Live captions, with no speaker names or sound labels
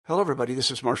Hello, everybody. This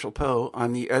is Marshall Poe.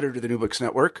 I'm the editor of the New Books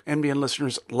Network. NBN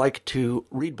listeners like to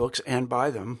read books and buy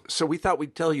them. So we thought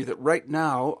we'd tell you that right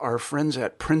now, our friends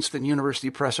at Princeton University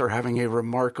Press are having a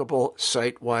remarkable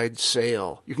site-wide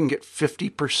sale. You can get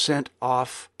 50%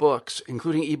 off books,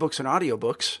 including ebooks and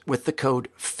audiobooks, with the code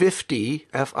 50,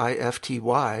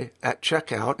 F-I-F-T-Y, at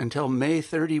checkout until May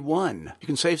 31. You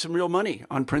can save some real money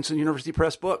on Princeton University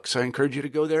Press books. I encourage you to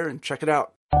go there and check it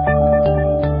out.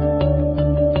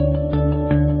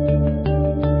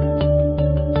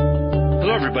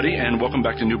 Hello, everybody, and welcome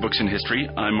back to New Books in History.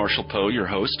 I'm Marshall Poe, your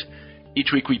host.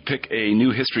 Each week we pick a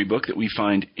new history book that we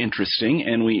find interesting,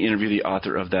 and we interview the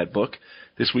author of that book.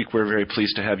 This week we're very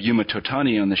pleased to have Yuma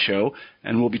Totani on the show,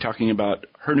 and we'll be talking about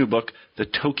her new book, The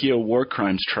Tokyo War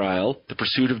Crimes Trial, The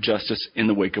Pursuit of Justice in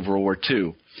the Wake of World War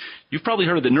II. You've probably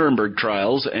heard of the Nuremberg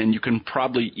trials, and you can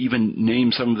probably even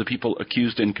name some of the people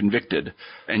accused and convicted.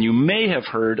 And you may have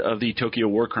heard of the Tokyo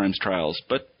War Crimes trials,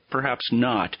 but perhaps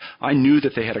not. I knew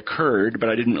that they had occurred, but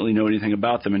I didn't really know anything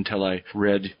about them until I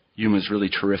read Yuma's really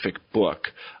terrific book.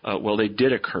 Well, they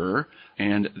did occur,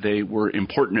 and they were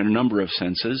important in a number of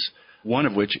senses, one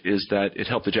of which is that it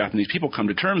helped the Japanese people come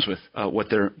to terms with what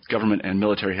their government and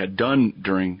military had done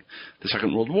during the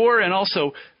Second World War, and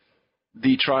also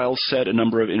the trials set a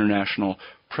number of international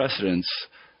precedents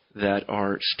that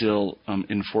are still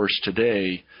in force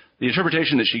today. The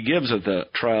interpretation that she gives of the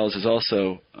trials is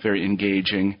also very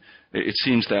engaging. It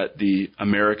seems that the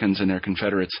Americans and their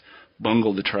Confederates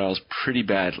bungled the trials pretty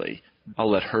badly.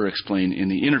 I'll let her explain in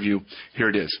the interview. Here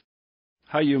it is.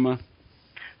 Hi, Yuma.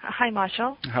 Hi,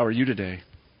 Marshall. How are you today?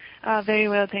 Very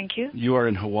well, thank you. You are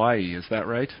in Hawaii, is that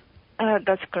right?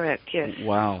 That's correct, yes.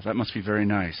 Wow, that must be very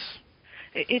nice.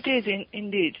 It is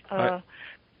indeed.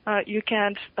 You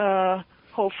can't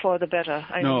hope for the better.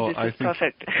 I think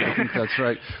perfect. I think that's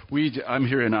right. I'm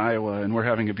here in Iowa, and we're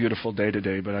having a beautiful day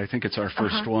today, but I think it's our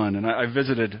first one. And I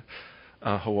visited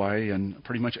Hawaii, and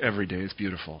pretty much every day is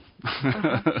beautiful.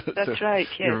 That's so right,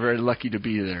 yes. You're very lucky to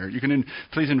be there. You can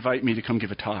please invite me to come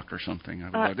give a talk or something.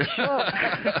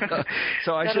 Sure.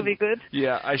 So That'll be good.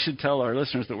 Yeah, I should tell our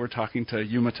listeners that we're talking to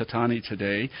Yuma Totani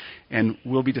today, and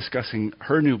we'll be discussing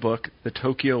her new book, The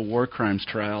Tokyo War Crimes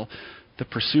Trial, The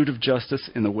Pursuit of Justice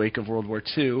in the Wake of World War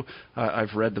II.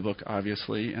 I've read the book,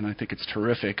 obviously, and I think it's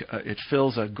terrific. It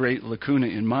fills a great lacuna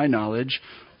in my knowledge.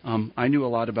 I knew a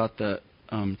lot about the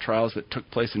trials that took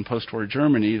place in post-war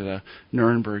Germany, the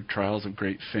Nuremberg trials of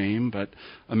great fame, but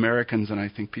Americans and I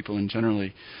think people in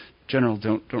general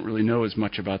don't really know as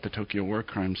much about the Tokyo War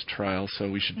Crimes trial, so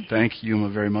we should thank Yuma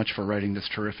very much for writing this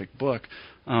terrific book.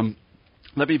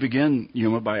 Let me begin,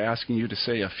 Yuma, by asking you to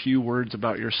say a few words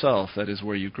about yourself, that is,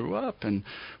 where you grew up and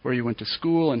where you went to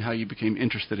school and how you became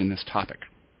interested in this topic.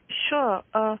 Sure.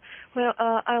 I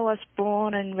was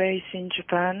born and raised in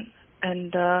Japan,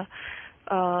 and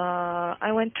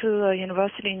I went to a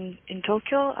university in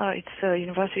Tokyo. It's a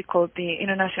university called the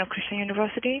International Christian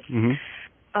University. Mm-hmm.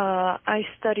 I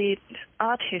studied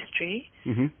art history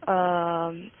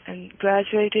and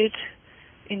graduated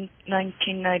in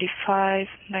 1995,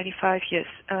 yes.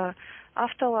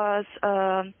 Afterwards,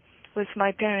 with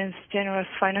my parents' generous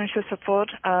financial support,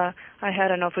 I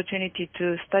had an opportunity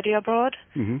to study abroad.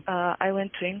 I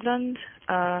went to England.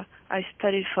 I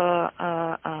studied for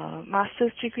a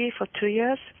master's degree for 2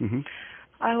 years.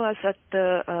 I was at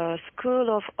the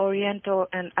School of Oriental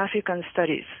and African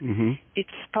Studies. It's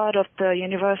part of the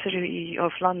University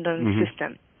of London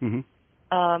system.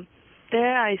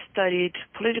 There I studied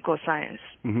political science.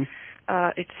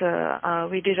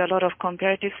 We did a lot of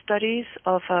comparative studies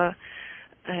of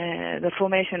the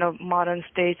formation of modern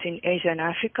states in Asia and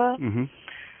Africa.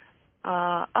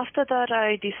 After that,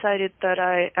 I decided that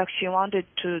I actually wanted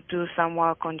to do some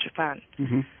work on Japan.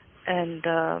 And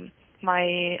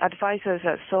my advisors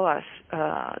at SOAS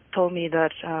told me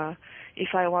that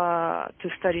if I were to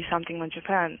study something on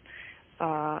Japan,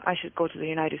 I should go to the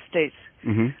United States.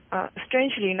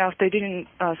 Strangely enough, they didn't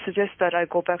suggest that I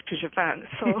go back to Japan.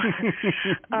 So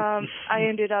I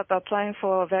ended up applying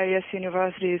for various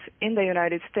universities in the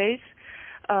United States,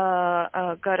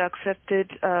 got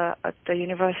accepted at the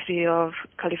University of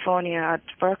California at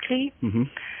Berkeley.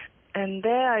 And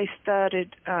there I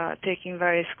started taking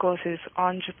various courses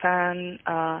on Japan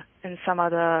and some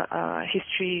other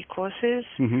history courses.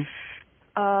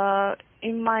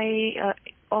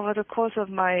 Over the course of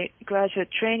my graduate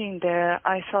training there,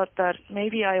 I thought that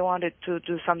maybe I wanted to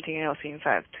do something else, in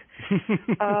fact.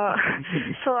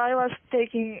 So I was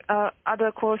taking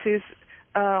other courses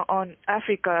on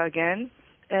Africa again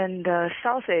and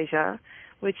South Asia,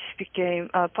 which became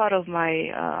part of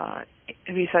my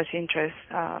research interest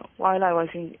while I was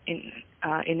in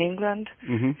in England,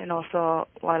 and also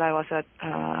while I was at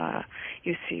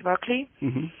UC Berkeley.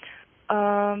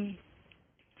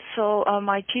 So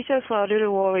my teachers were a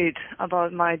little worried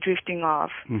about my drifting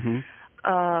off,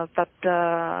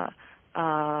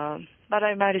 but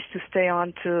I managed to stay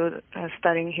on to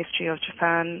studying history of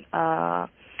Japan,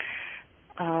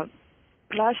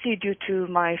 largely due to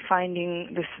my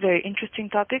finding this very interesting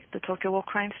topic, the Tokyo War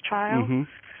Crimes Trial.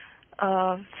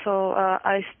 So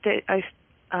I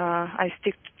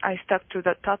stuck to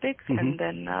that topic, and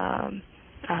then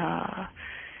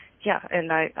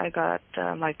and I got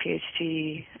my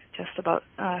PhD just about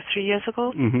 3 years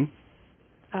ago.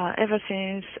 Ever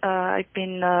since I've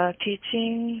been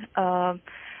teaching.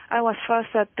 I was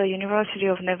first at the University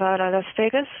of Nevada, Las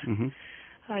Vegas.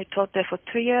 I taught there for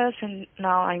 2 years, and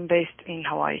now I'm based in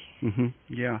Hawaii.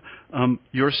 Yeah.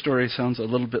 Your story sounds a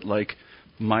little bit like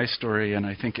my story, and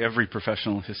I think every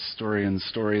professional historian's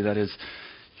story. That is,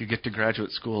 you get to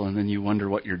graduate school, and then you wonder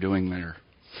what you're doing there.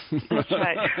 That's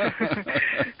right.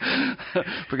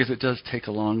 Because it does take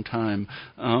a long time.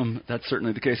 That's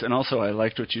certainly the case. And also, I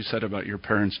liked what you said about your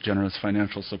parents' generous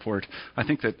financial support. I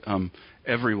think that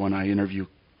everyone I interview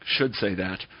should say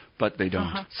that, but they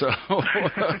don't. So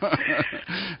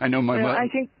I know my mother. I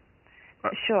think,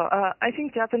 I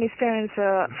think Japanese parents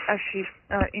actually,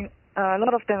 a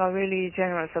lot of them are really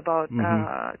generous about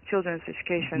children's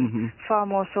education, far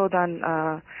more so than,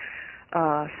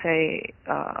 say,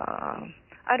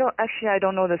 I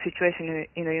don't know the situation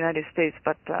in the United States,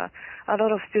 but a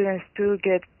lot of students do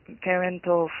get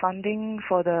parental funding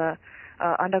for the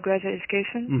undergraduate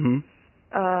education,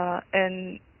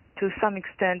 and to some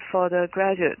extent for the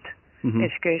graduate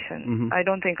education. I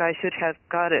don't think I should have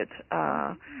got it.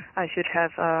 I should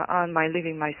have earned my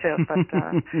living myself, but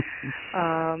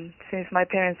since my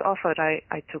parents offered,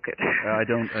 I took it.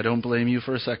 I don't blame you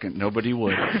for a second. Nobody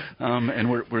would. And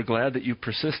we're glad that you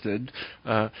persisted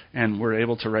and were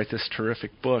able to write this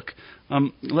terrific book.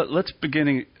 Let's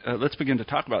begin to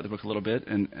talk about the book a little bit,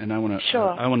 and I want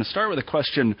to start with a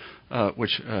question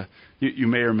which you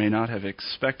may or may not have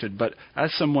expected. But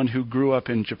as someone who grew up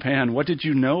in Japan, what did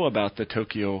you know about the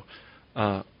Tokyo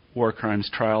War Crimes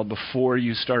Trial before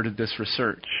you started this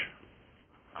research?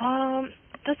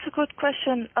 That's a good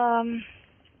question.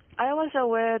 I was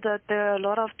aware that there are a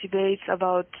lot of debates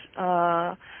about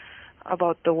the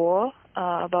war,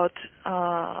 about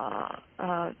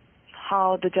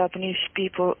how the Japanese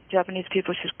people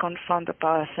should confront the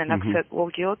past and accept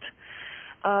war guilt.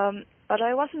 But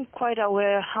I wasn't quite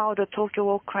aware how the Tokyo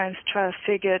War Crimes Trial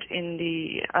figured in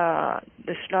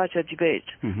this larger debate.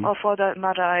 Or for that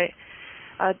matter,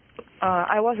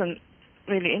 I wasn't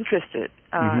really interested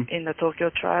in the Tokyo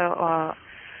trial,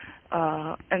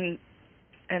 and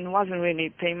wasn't really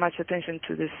paying much attention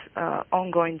to this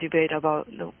ongoing debate about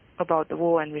the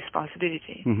war and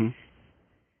responsibility.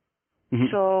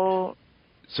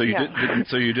 So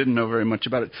you didn't know very much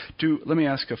about it. Let me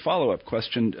ask a follow-up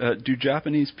question. Do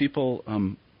Japanese people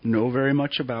know very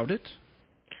much about it?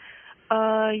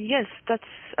 Yes, that's.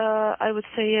 I would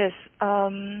say yes.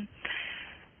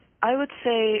 I would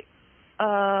say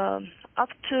up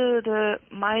to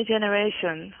my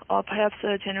generation, or perhaps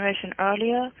a generation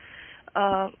earlier,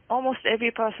 almost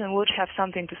every person would have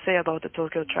something to say about the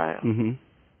Tokyo trial,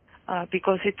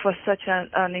 because it was such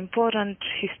an important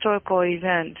historical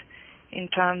event in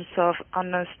terms of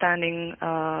understanding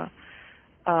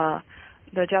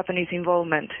the Japanese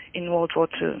involvement in World War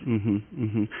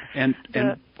II. And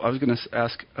I was going to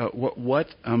ask,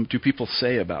 what do people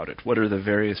say about it? What are the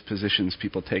various positions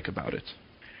people take about it?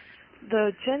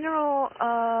 The general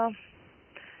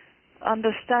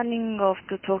understanding of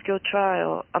the Tokyo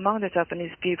trial among the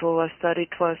Japanese people was that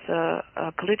it was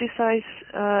a politicized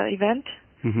event,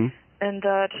 and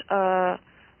that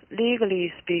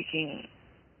legally speaking,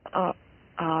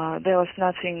 there was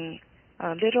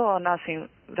little or nothing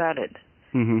valid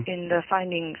in the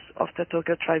findings of the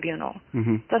Tokyo Tribunal.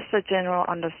 That's the general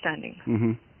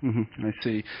understanding. I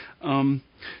see.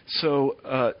 So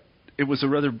it was a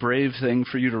rather brave thing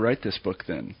for you to write this book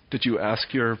then. Did you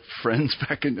ask your friends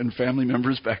and family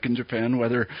members back in Japan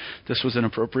whether this was an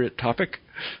appropriate topic?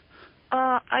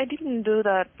 I didn't do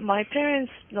that. My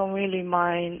parents don't really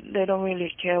mind. They don't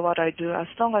really care what I do. As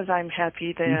long as I'm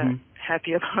happy, they're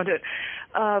happy about it.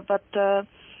 But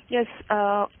yes,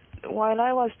 while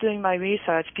I was doing my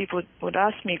research, people would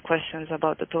ask me questions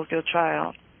about the Tokyo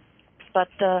trial. But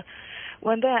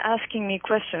when they're asking me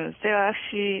questions, they're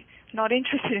actually not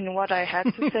interested in what I had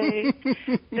to say.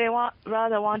 They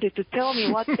rather wanted to tell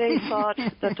me what they thought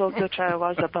the Tokyo trial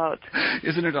was about.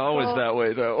 Isn't it always that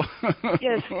way, though?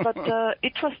 Yes, but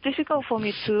it was difficult for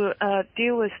me to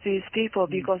deal with these people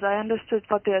because I understood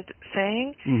what they're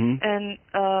saying, and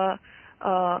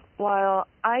while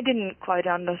I didn't quite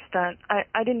understand,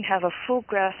 I didn't have a full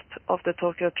grasp of the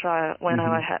Tokyo trial when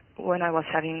I was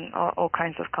having all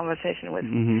kinds of conversation with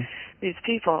these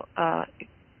people.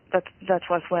 That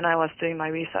was when I was doing my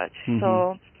research.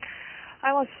 So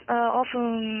I was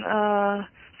often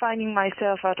finding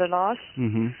myself at a loss,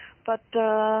 but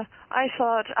I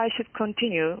thought I should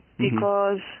continue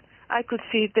because I could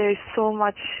see there's so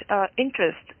much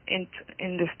interest in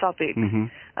this topic,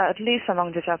 at least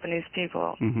among the Japanese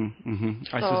people.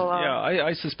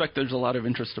 I suspect there's a lot of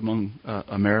interest among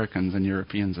Americans and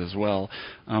Europeans as well.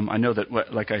 I know that,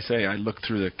 like I say, I looked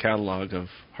through the catalog of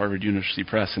Harvard University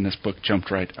Press, and this book jumped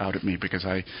right out at me because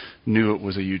I knew it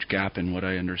was a huge gap in what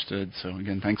I understood. So,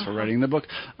 again, thanks for writing the book.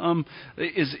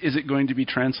 Is it going to be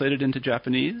translated into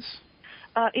Japanese?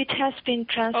 It has been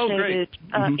translated.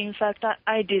 Oh, great. In fact,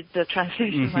 I did the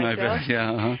translation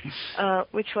myself,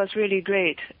 which was really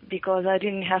great because I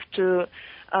didn't have to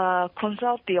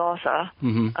consult the author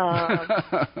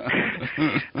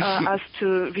as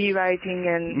to rewriting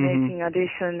and making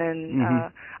addition, and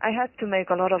I had to make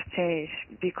a lot of change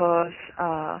because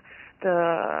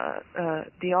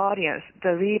the audience,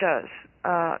 the readers,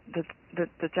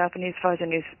 the Japanese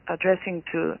version is addressing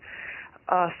to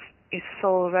us is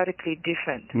so radically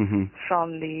different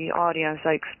from the audience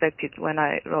I expected when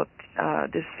I wrote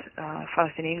this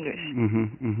first in English.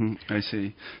 I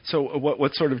see. So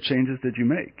what sort of changes did you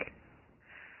make?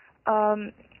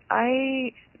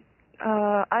 I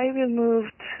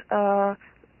removed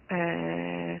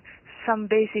some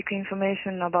basic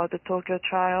information about the Tokyo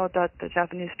trial that the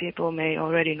Japanese people may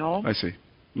already know. I see.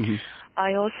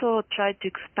 I also tried to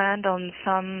expand on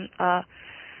some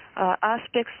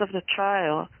aspects of the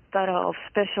trial that are of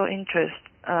special interest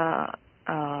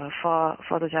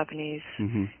for the Japanese,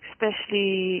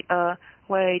 especially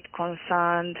where it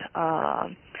concerned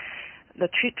the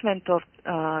treatment of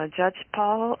Judge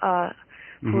Paul,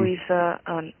 who is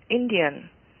an Indian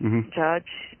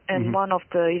judge and one of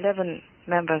the 11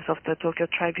 members of the Tokyo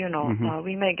Tribunal.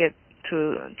 We may get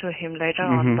to him later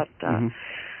on, but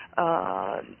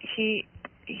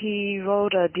he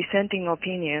wrote a dissenting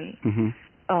opinion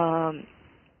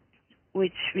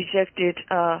which rejected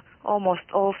almost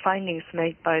all findings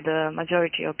made by the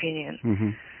majority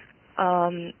opinion.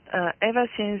 Ever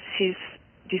since his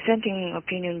dissenting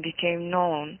opinion became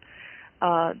known,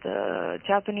 the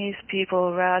Japanese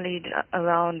people rallied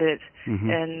around it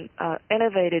and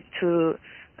elevated to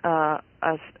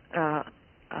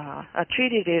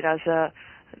treated it as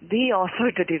the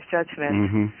authoritative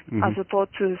judgment, as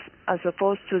opposed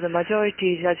to the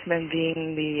majority judgment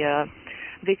being the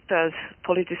victor's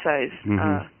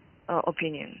politicized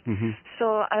opinion.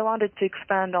 So I wanted to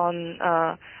expand on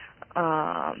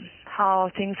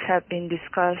how things have been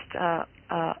discussed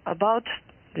about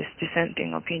this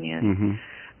dissenting opinion.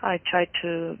 I tried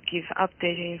to give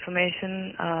updated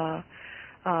information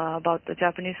about the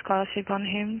Japanese scholarship on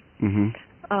him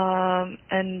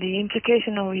and the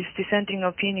implication of his dissenting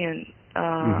opinion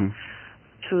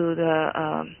to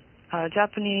the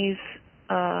Japanese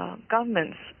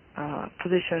government's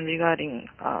position regarding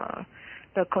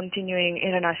the continuing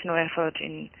international effort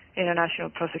in international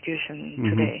prosecution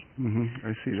today.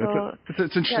 I see.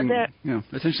 It's interesting.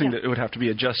 It's interesting that it would have to be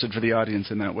adjusted for the audience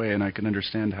in that way, and I can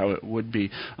understand how it would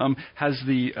be. Has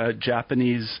the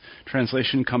Japanese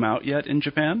translation come out yet in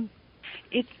Japan?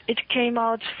 It came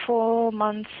out 4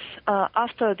 months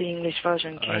after the English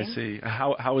version came. I see.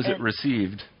 How is it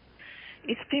received?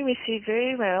 It's been received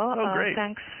very well. Oh, great.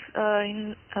 Thanks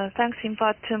in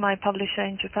part to my publisher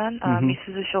in Japan.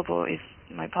 Misuzu Shobo is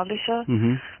my publisher.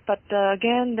 But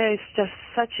again, there is just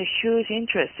such a huge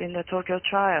interest in the Tokyo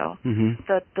trial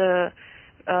that the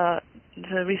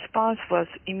response was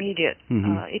immediate.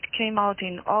 It came out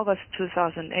in August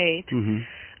 2008.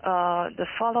 The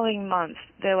following month,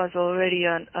 there was already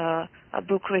a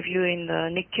book review in the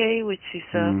Nikkei, which is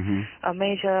a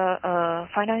major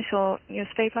financial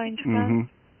newspaper in Japan,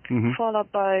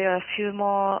 followed by a few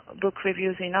more book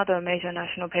reviews in other major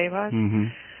national papers.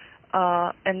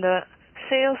 And the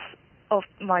sales of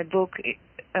my book,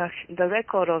 the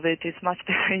record of it is much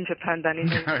better in Japan than in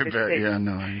the United States.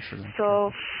 I'm sure.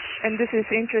 So, and this is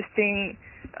interesting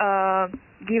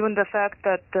given the fact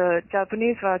that the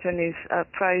Japanese version is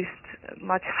priced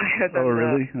much higher than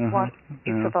the one.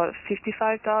 It's about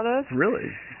 $55.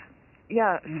 Really?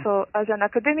 Yeah. So as an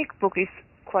academic book, it's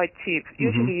quite cheap.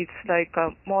 Usually it's like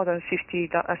more than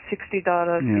 $60,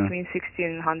 between $60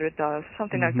 and $100,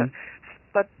 something like that.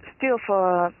 But still,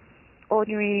 for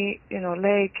ordinary,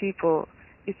 lay people,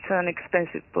 it's an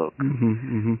expensive book.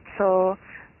 So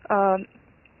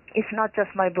it's not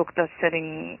just my book that's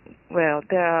selling well.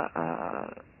 There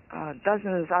are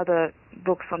dozens other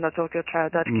books on the Tokyo trial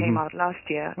that came out last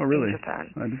year in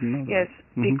Japan. I didn't know that. Yes,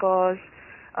 because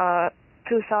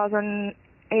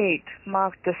 2008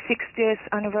 marked the 60th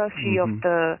anniversary of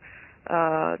the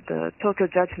Tokyo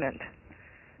judgment.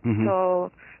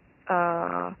 So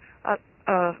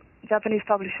Japanese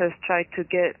publishers tried to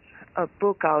get a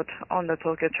book out on the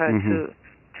Tokyo trial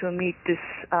to meet this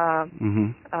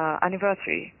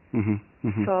anniversary.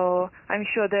 So I'm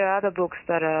sure there are other books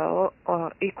that are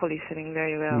equally selling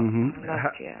very well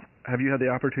last year. Have you had the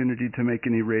opportunity to make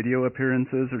any radio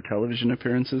appearances or television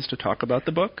appearances to talk about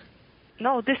the book?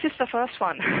 No, this is the first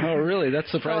one. Oh, really? That's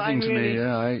surprising to me.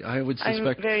 Yeah, I would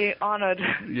suspect. I'm very honored.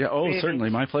 Yeah. Oh, really. Certainly,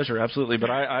 my pleasure. Absolutely.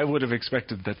 But I would have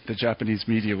expected that the Japanese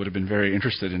media would have been very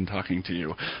interested in talking to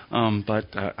you. And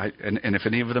if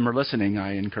any of them are listening,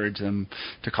 I encourage them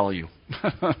to call you.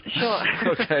 Sure.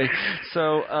 Okay.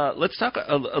 So let's talk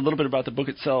a little bit about the book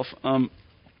itself.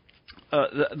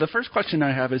 The first question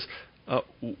I have is,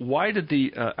 why did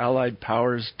the Allied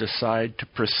powers decide to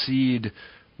proceed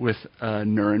with a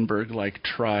Nuremberg-like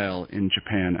trial in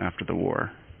Japan after the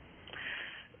war?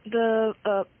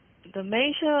 The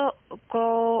major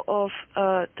goal of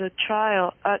the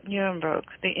trial at Nuremberg,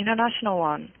 the international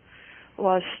one,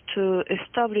 was to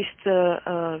establish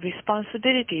the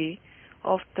responsibility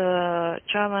of the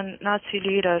German Nazi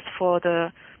leaders for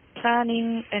the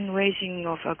planning and waging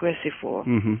of aggressive war.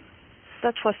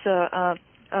 That was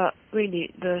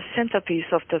really the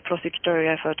centerpiece of the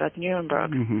prosecutorial effort at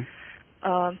Nuremberg.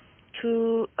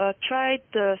 To try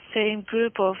the same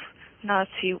group of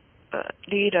Nazi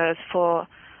leaders for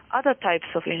other types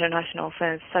of international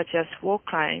offense, such as war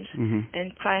crimes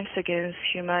and crimes against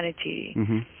humanity,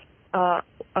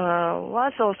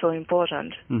 was also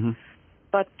important.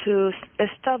 But to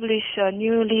establish a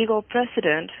new legal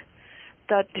precedent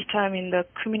that determined the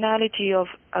criminality of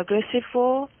aggressive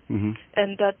war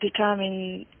and that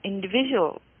determined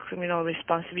individual criminal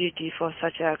responsibility for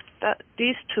such acts.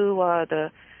 These two were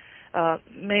the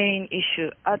main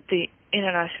issue at the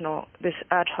this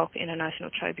ad hoc international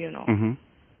tribunal.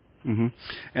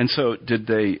 And so, did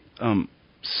they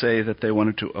say that they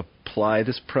wanted to apply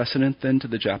this precedent then to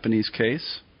the Japanese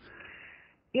case?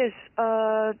 Yes,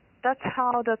 that's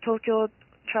how the Tokyo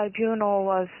tribunal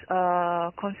was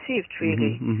conceived,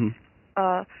 really.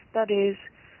 That is,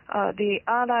 the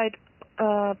Allied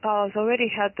powers already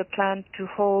had the plan to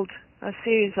hold a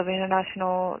series of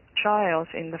international trials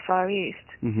in the Far East.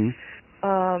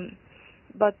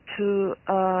 But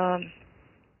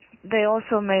they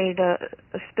also made a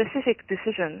specific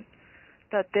decision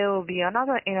that there will be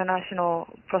another international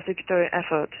prosecutorial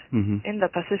effort in the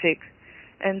Pacific,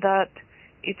 and that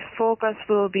its focus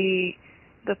will be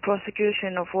the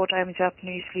prosecution of wartime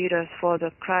Japanese leaders for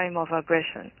the crime of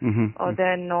aggression, or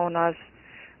then known as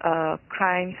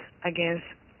crimes against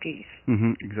peace.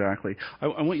 Exactly. I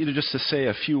want you to just to say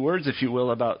a few words, if you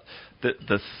will, about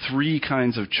the three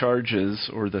kinds of charges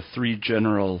or the three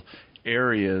general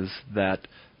areas that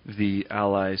the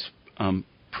Allies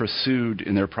pursued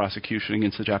in their prosecution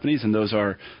against the Japanese, and those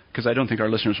are, because I don't think our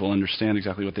listeners will understand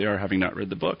exactly what they are, having not read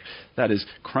the book. That is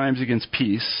crimes against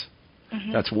peace.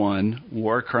 That's one.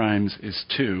 War crimes is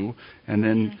two. And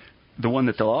then the one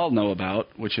that they'll all know about,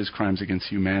 which is crimes against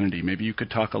humanity. Maybe you could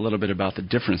talk a little bit about the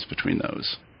difference between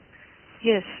those.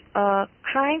 Yes.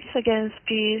 Crimes against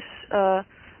peace are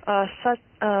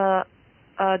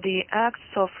the acts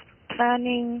of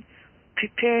planning,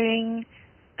 preparing,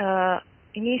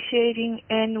 initiating,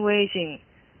 and waging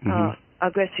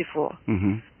aggressive war.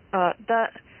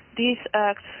 That these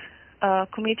acts,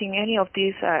 committing any of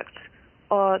these acts,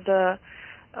 or the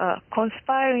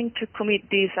conspiring to commit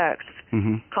these acts,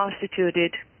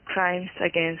 constituted crimes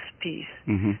against peace.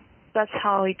 That's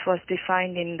how it was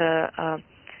defined in the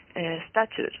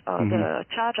statute, or the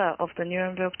charter of the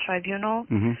Nuremberg Tribunal,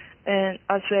 and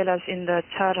as well as in the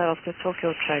charter of the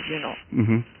Tokyo Tribunal.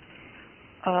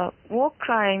 War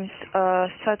crimes are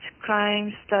such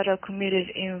crimes that are committed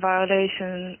in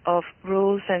violation of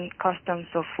rules and customs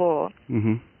of war.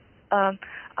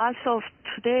 As of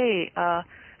today,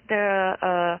 there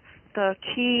are the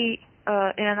key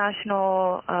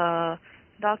international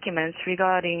documents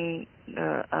regarding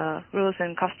rules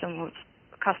and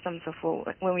customs of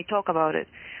war. When we talk about it,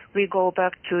 we go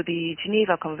back to the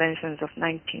Geneva Conventions of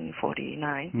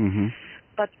 1949,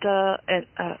 but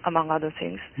among other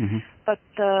things. But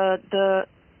the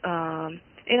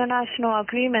international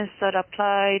agreements that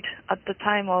applied at the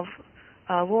time of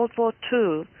World War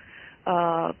II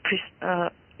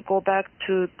go back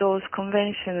to those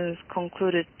conventions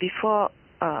concluded before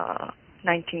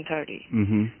 1930.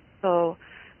 Mm-hmm. So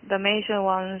the major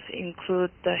ones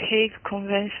include the Hague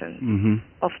Convention mm-hmm.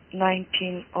 of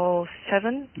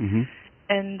 1907 mm-hmm.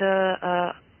 and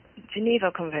the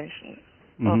Geneva Convention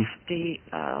mm-hmm. of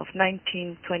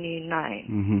 1929.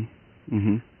 Mm-hmm.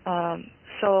 Mm-hmm.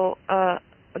 So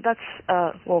that's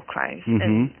war crimes, mm-hmm.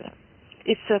 and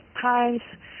it's crimes.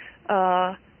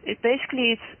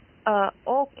 It's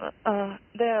all.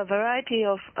 There are a variety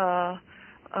of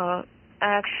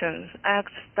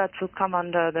acts that will come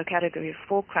under the category of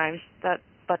war crimes.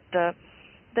 But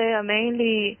they are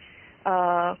mainly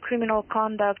criminal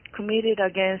conduct committed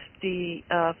against the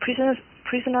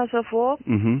prisoners of war.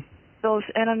 Mm-hmm. Those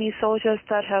enemy soldiers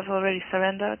that have already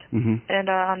surrendered mm-hmm. and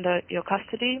are under your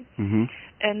custody, mm-hmm.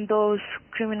 and those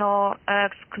criminal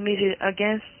acts committed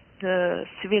against the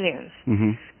civilians,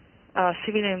 mm-hmm.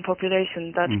 Civilian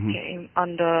population that mm-hmm. came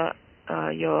under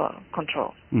your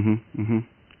control. Mm-hmm. Mm-hmm.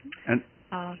 And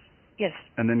yes.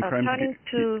 And then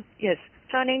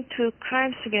turning to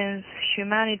crimes against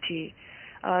humanity,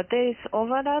 there is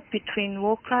overlap between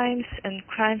war crimes and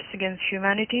crimes against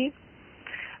humanity.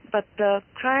 But the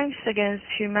crimes against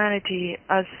humanity,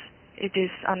 as it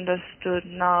is understood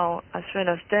now as well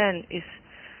as then, is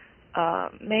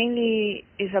mainly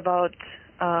about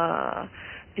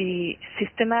the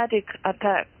systematic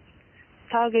attack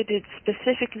targeted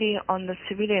specifically on the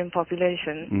civilian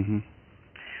population.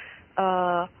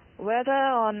 Mm-hmm.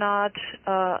 Whether or not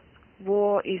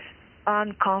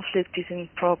armed conflict is in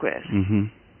progress. Mm-hmm.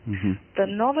 Mm-hmm. The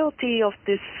novelty of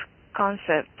this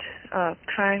concept,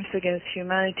 crimes against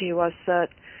humanity, was that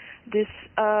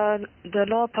the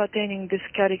law pertaining this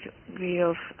category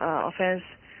of offense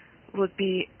would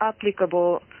be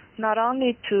applicable not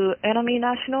only to enemy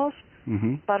nationals,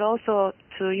 mm-hmm. but also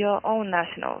to your own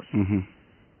nationals. Mm-hmm.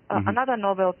 Mm-hmm. Another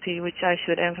novelty which I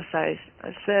should emphasize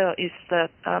as well is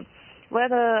that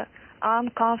whether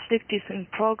armed conflict is in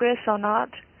progress or not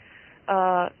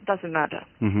doesn't matter.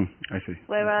 Mm-hmm. I see.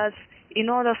 Whereas in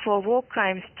order for war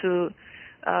crimes to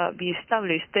be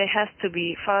established, there has to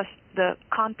be first the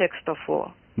context of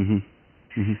war. Mm-hmm.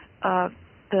 Mm-hmm.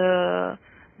 The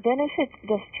benefits,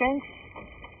 the strength,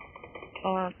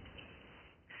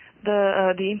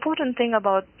 the important thing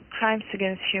about crimes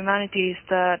against humanity is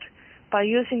that by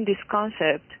using this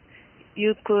concept,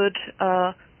 you could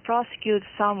prosecute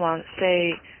someone,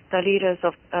 say the leaders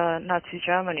of Nazi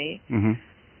Germany, mm-hmm.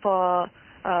 for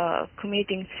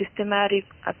committing systematic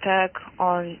attack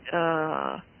on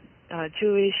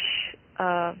Jewish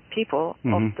people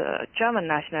mm-hmm. of the German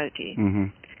nationality, mm-hmm.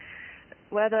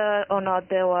 whether or not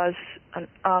there was an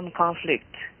armed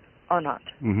conflict or not.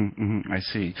 Mm-hmm, mm-hmm, I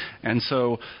see. And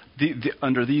so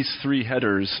under these three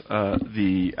headers,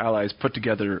 the Allies put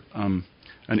together an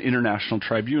international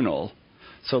tribunal.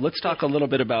 So let's talk a little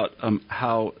bit about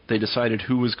how they decided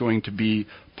who was going to be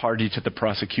party to the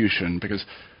prosecution, because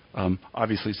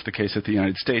obviously it's the case that the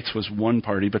United States was one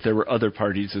party, but there were other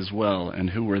parties as well. And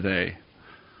who were they?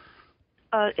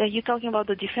 Are you talking about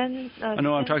the defense?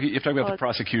 No, you're talking about the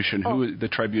prosecution, the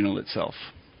tribunal itself.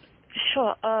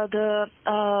 Sure. There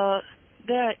are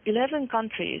 11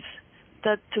 countries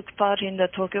that took part in the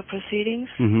Tokyo proceedings,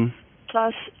 mm-hmm.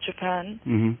 plus Japan.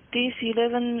 Mm-hmm. These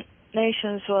 11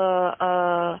 nations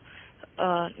were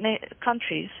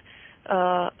countries,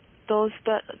 those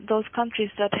countries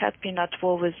that had been at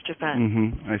war with Japan.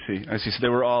 Mm-hmm. I see. So they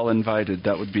were all invited.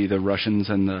 That would be the Russians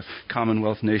and the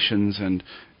Commonwealth nations and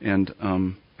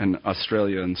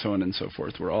Australia and so on and so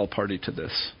forth. Were all party to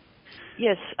this.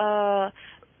 Yes.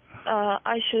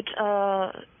 I should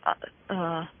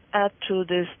add to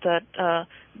this that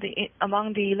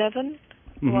among the 11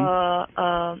 mm-hmm.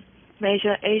 were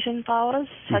major Asian powers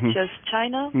such mm-hmm. as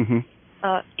China, mm-hmm.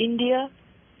 India,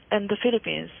 and the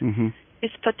Philippines. Mm-hmm.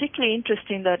 It's particularly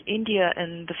interesting that India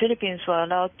and the Philippines were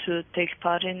allowed to take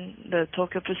part in the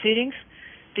Tokyo proceedings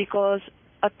because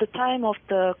at the time of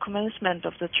the commencement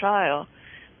of the trial,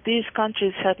 these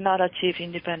countries had not achieved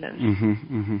independence. Mm-hmm,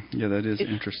 mm-hmm. Yeah, that is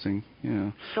interesting.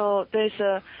 Yeah. So there's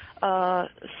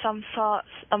some thoughts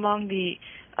among the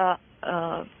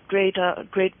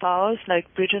great powers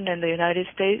like Britain and the United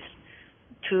States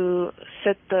to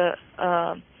set the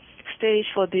stage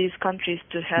for these countries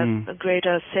to have a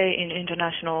greater say in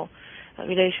international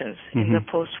relations mm-hmm. in the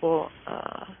post-war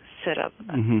setup.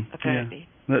 Mm-hmm. Apparently. Yeah.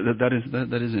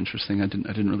 That is interesting. I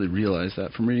didn't really realize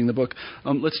that from reading the book.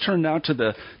 Let's turn now to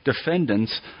the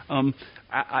defendants. And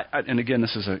again,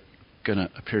 this is going to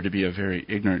appear to be a very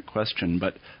ignorant question,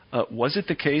 but was it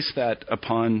the case that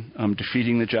upon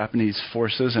defeating the Japanese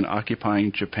forces and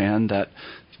occupying Japan, that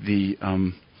the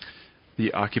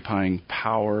occupying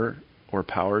power, or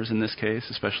powers in this case,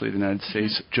 especially the United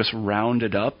States, just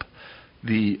rounded up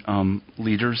the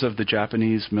leaders of the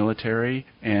Japanese military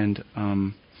and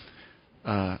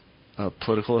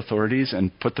political authorities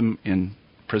and put them in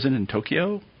prison in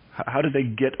Tokyo? How did they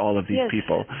get all of these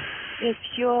people? Yes,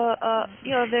 you're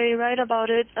very right about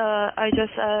it. I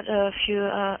just add a few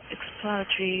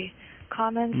explanatory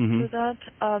comments to that.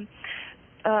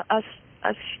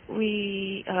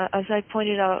 As I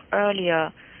pointed out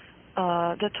earlier,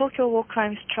 the Tokyo War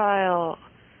Crimes Trial,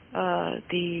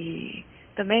 the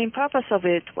main purpose of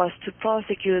it was to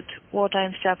prosecute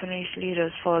wartime Japanese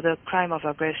leaders for the crime of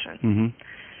aggression.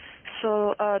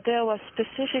 So there was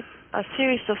a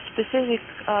series of specific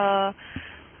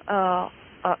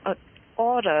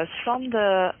orders from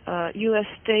the U.S.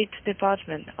 State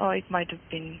Department, or it might have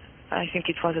been, I think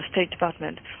it was the State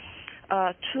Department,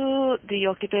 to the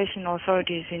occupation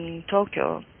authorities in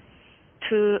Tokyo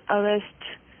to arrest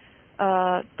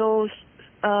those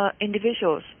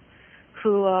individuals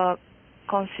who are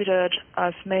considered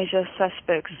as major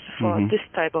suspects for this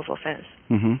type of offense.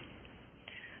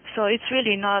 So it's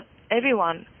really not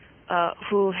everyone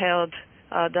who held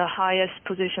the highest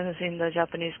positions in the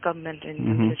Japanese government and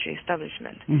the military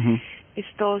establishment. It's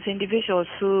those individuals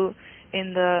who,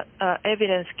 in the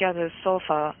evidence gathered so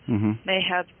far, may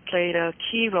have played a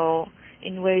key role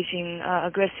in waging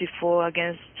aggressive war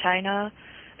against China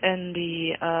and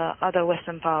the other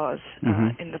Western powers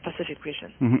in the Pacific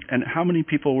region. And how many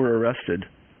people were arrested?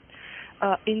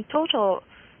 In total,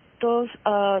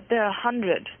 there are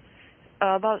 100,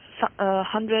 about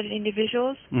 100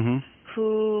 individuals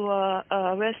who were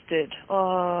arrested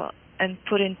and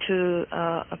put into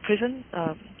a prison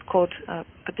called a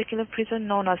particular prison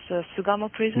known as the Sugamo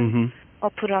prison, or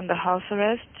put under house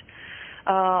arrest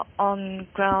on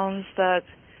grounds that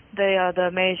they are the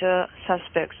major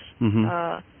suspects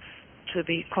to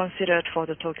be considered for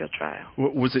the Tokyo trial.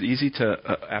 Was it easy to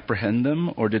apprehend them,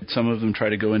 or did some of them try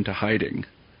to go into hiding?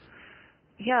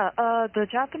 Yeah, the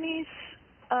Japanese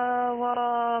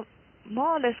were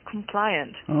more or less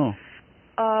compliant.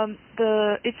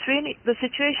 The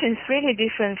situation is really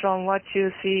different from what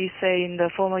you see, say, in the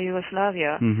former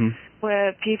Yugoslavia,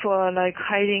 where people are like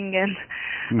hiding and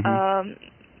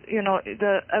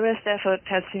the arrest effort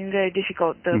has been very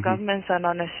difficult. The governments are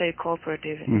not necessarily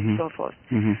cooperative and so forth.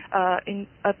 In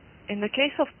the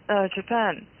case of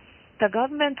Japan, the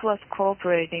government was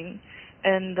cooperating,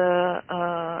 and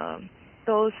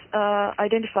those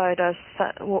identified as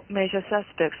major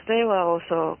suspects, they were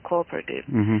also cooperative.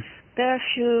 There are a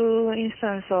few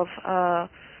instances of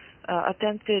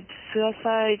attempted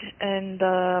suicide and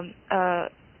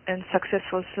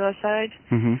successful suicide.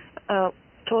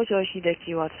 Tojo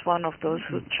Hideki was one of those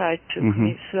who tried to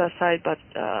commit suicide but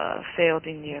failed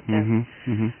in the attempt.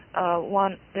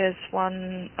 There's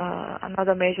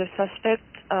another major suspect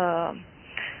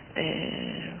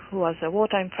who was a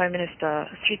wartime prime minister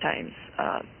 3 times,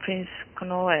 Prince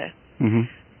Konoe.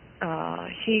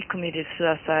 He committed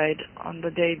suicide on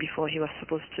the day before he was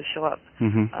supposed to show up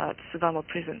at Sugamo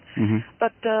prison.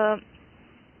 But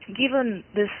given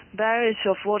this barrage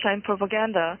of wartime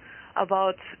propaganda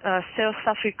about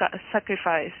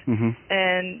self-sacrifice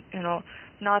and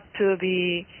not to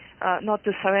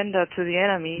surrender to the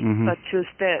enemy but choose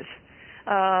death,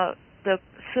 the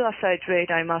suicide rate,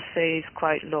 I must say, is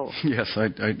quite low. Yes,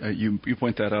 you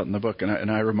point that out in the book, and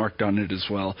I remarked on it as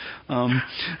well.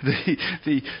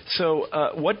 So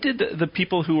what did the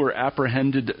people who were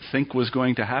apprehended think was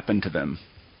going to happen to them?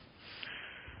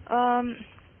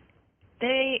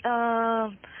 They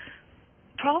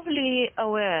probably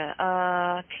aware,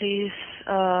 at least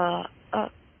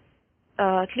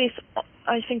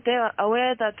I think they are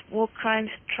aware that war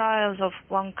crimes trials of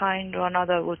one kind or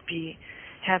another would be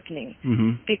happening,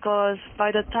 because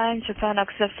by the time Japan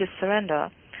accepted surrender,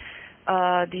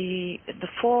 the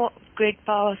 4 great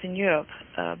powers in Europe,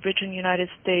 Britain, United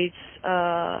States,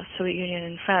 Soviet Union,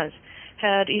 and France,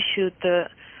 had issued the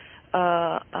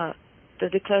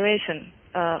declaration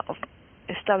of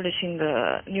establishing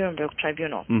the Nuremberg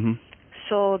Tribunal.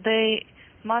 So they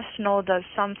must know that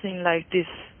something like this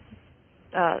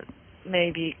may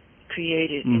be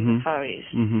created in the Far East.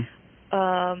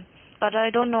 But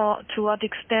I don't know to what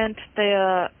extent they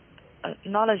are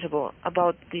knowledgeable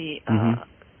about the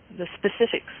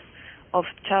specifics of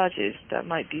charges that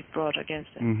might be brought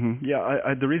against them.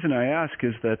 Yeah, the reason I ask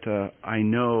is that I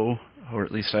know, or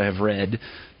at least I have read,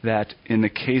 that in the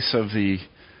case of the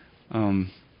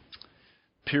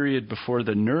period before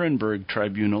the Nuremberg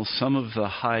Tribunal, some of the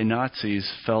high Nazis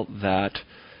felt that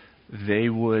they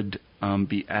would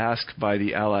be asked by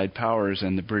the Allied powers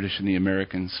and the British and the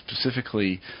Americans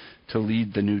specifically to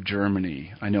lead the new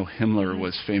Germany. I know Himmler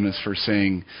was famous for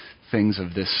saying things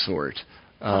of this sort.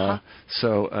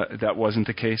 So that wasn't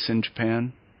the case in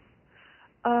Japan?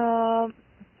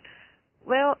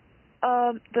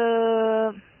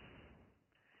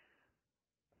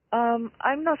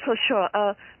 I'm not so sure.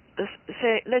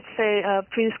 Let's say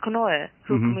Prince Konoe,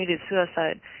 who committed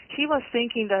suicide. He was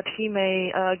thinking that he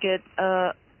may get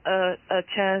a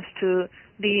chance to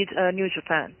lead New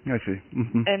Japan. I see.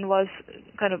 And was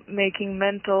kind of making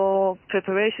mental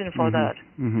preparation for that.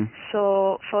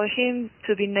 So for him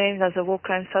to be named as a war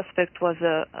crime suspect was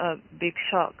a big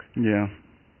shock. Yeah.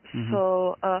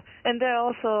 So, and there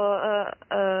also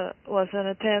was an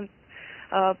attempt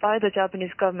by the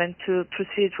Japanese government to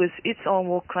proceed with its own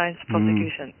war crimes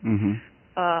prosecution,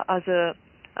 as a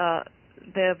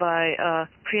thereby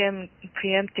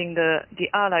preempting the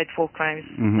Allied war crimes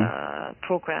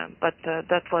program, but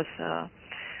that was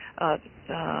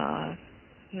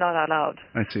not allowed.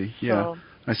 I see. Yeah,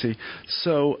 I see.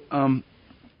 So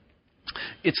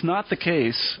it's not the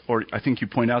case, or I think you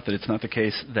point out that it's not the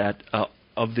case that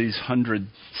of these 100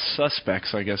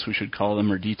 suspects, I guess we should call them,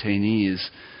 or detainees,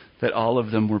 that all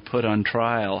of them were put on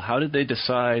trial. How did they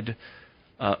decide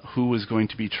who was going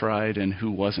to be tried and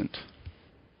who wasn't?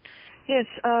 Yes,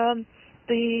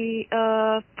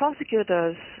 the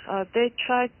prosecutors, they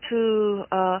tried to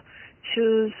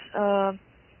choose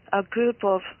a group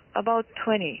of about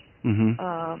 20,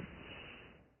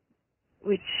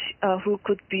 who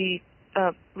could be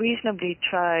reasonably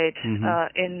tried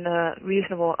in a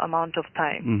reasonable amount of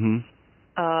time,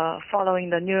 following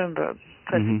the Nuremberg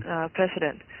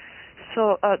precedent.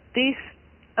 So the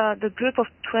group of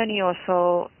 20 or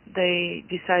so, they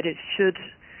decided should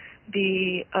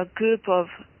be a group of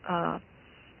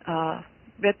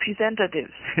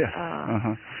representatives,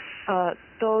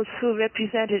 those who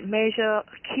represented major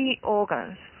key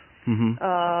organs,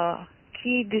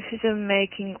 key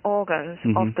decision-making organs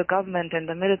of the government and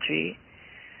the military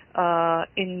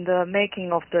in the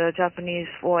making of the Japanese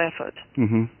war effort.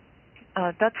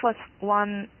 That was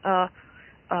one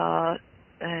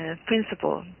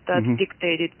principle that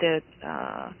dictated the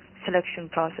selection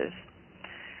process.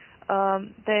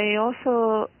 They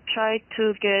also tried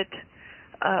to get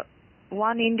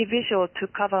one individual to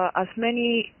cover as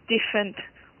many different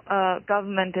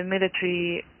government and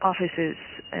military offices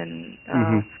and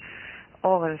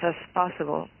organs as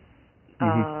possible,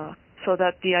 so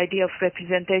that the idea of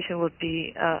representation would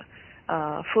be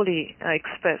fully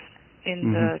expressed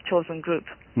in the chosen group.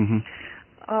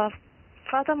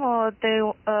 Furthermore,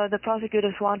 the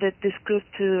prosecutors wanted this group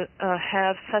to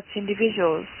have such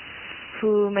individuals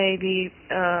who may be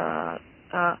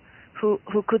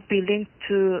who could be linked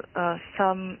to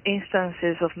some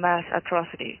instances of mass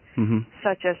atrocity,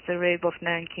 such as the rape of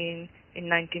Nanking in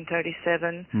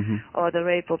 1937 or the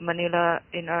rape of Manila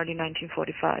in early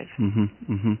 1945.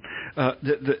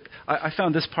 I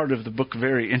found this part of the book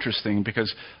very interesting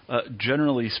because,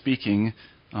 generally speaking,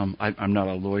 I'm not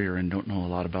a lawyer and don't know a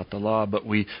lot about the law, but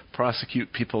we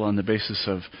prosecute people on the basis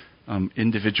of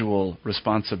individual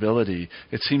responsibility.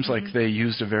 It seems like they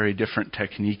used a very different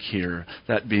technique here,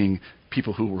 that being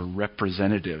people who were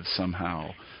representative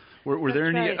somehow. Were there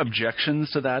any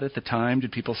objections to that at the time?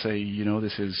 Did people say,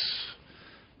 this is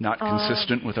not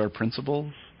consistent with our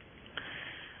principles?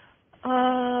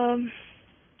 There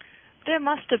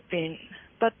must have been,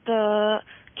 but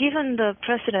given the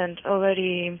precedent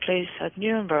already in place at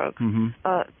Nuremberg,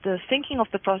 the thinking of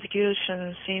the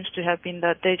prosecution seems to have been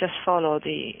that they just follow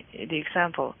the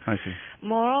example. I see.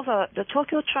 Moreover, the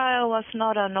Tokyo trial was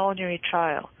not an ordinary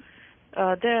trial.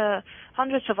 There are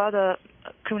hundreds of other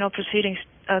criminal proceedings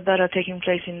that are taking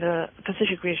place in the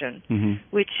Pacific region,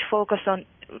 which focus on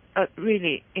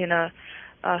really, in a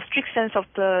strict sense of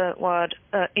the word,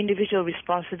 individual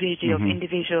responsibility of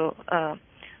individual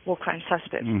war crime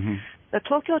suspects. The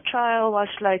Tokyo trial was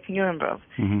like Nuremberg.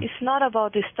 It's not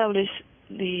about establishing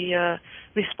the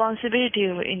responsibility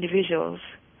of individuals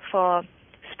for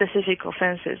specific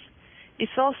offenses.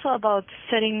 It's also about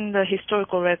setting the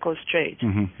historical record straight.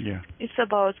 It's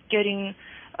about getting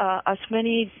as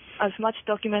much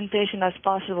documentation as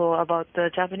possible about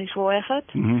the Japanese war effort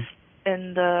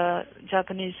and the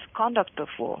Japanese conduct of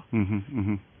war.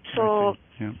 So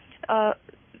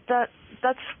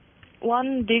that's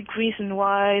one big reason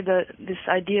why this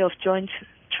idea of joint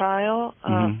trial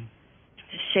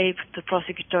shaped the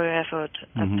prosecutorial effort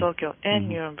at Tokyo and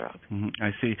Nuremberg.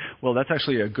 I see. Well, that's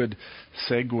actually a good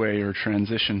segue or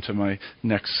transition to my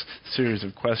next series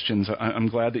of questions. I'm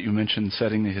glad that you mentioned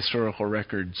setting the historical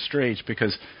record straight,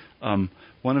 because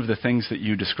one of the things that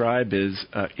you describe is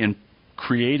in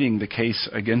creating the case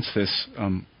against this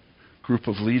group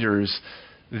of leaders,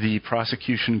 the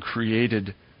prosecution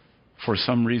created, for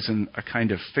some reason, a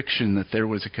kind of fiction that there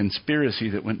was a conspiracy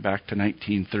that went back to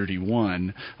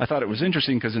 1931. I thought it was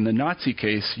interesting because in the Nazi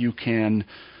case, you can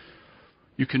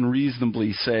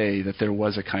reasonably say that there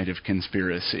was a kind of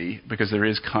conspiracy because there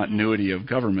is continuity of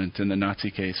government in the Nazi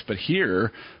case. But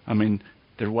here, I mean,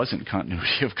 there wasn't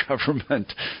continuity of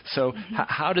government. So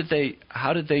how did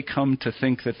they come to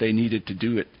think that they needed to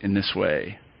do it in this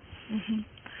way?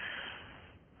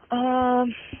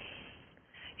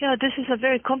 Yeah, this is a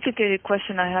very complicated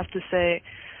question, I have to say.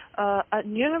 At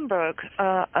Nuremberg,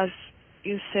 as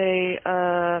you say,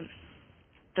 at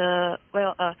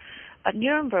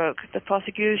Nuremberg, the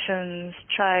prosecutions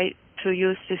tried to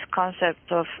use this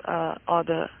concept of or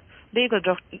the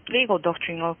legal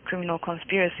doctrine of criminal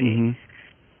conspiracy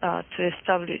to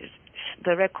establish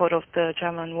the record of the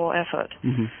German war effort.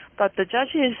 But the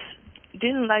judges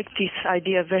didn't like this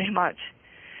idea very much.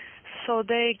 So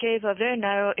they gave a very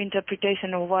narrow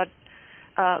interpretation of what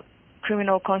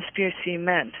criminal conspiracy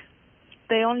meant.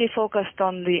 They only focused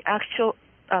on the actual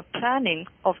planning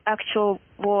of actual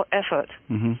war effort,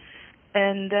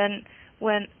 and then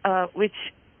when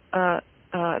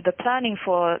the planning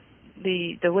for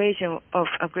the waging of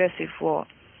aggressive war,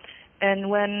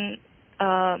 and when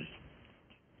and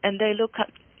they look at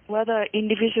whether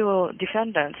individual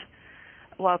defendants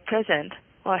were present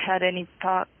or had any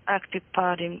active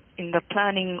part in the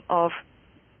planning of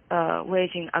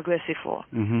waging aggressive war.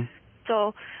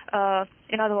 So,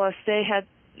 in other words, they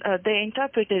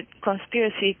interpreted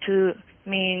conspiracy to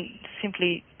mean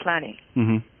simply planning.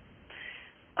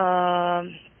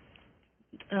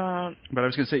 But I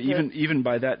was going to say, even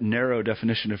by that narrow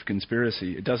definition of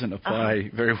conspiracy, it doesn't apply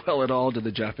very well at all to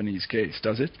the Japanese case,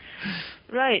 does it?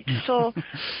 Right. So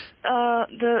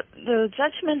the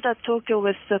judgment at Tokyo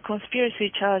with the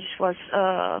conspiracy charge was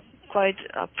quite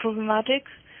problematic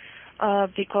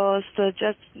because the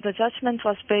judgment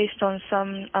was based on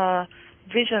some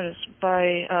visions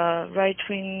by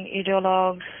right-wing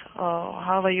ideologues, or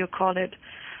however you call it,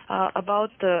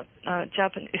 about the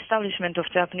establishment of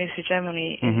Japanese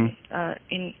hegemony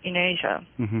in Asia,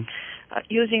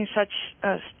 using such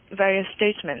various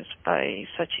statements by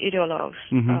such ideologues.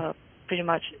 Pretty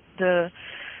much, the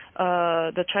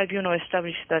tribunal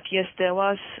established that yes, there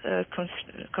was a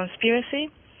conspiracy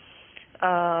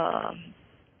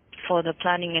for the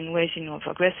planning and waging of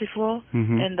aggressive war,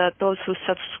 and that those who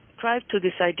subscribed to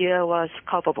this idea was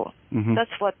culpable.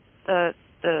 That's what the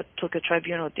Tokyo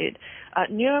Tribunal did.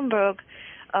 At Nuremberg,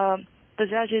 the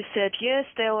judges said, yes,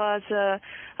 there was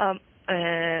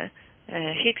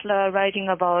Hitler writing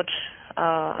about,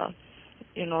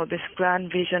 this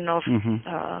grand vision of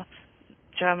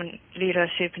German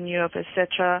leadership in Europe,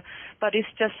 etc., but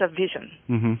it's just a vision.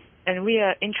 And we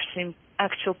are interested in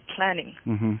actual planning.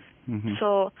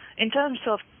 So in terms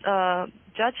of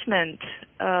judgment,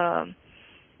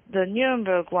 the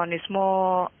Nuremberg one is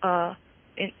more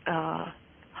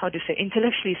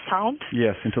intellectually sound?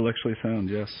 Yes, intellectually sound,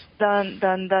 yes.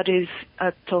 Than that is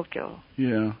at Tokyo.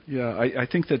 Yeah. I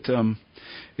think that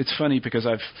it's funny because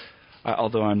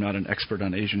although I'm not an expert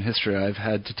on Asian history, I've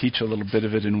had to teach a little bit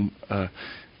of it in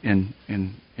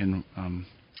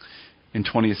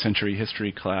 20th century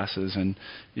history classes, and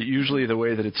usually the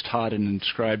way that it's taught and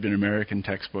described in an American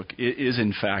textbook is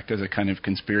in fact as a kind of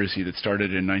conspiracy that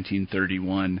started in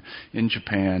 1931 in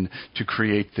Japan to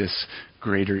create this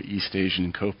greater East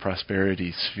Asian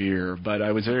co-prosperity sphere. But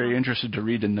I was very interested to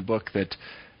read in the book that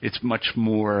it's much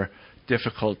more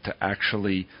difficult to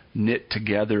actually knit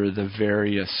together the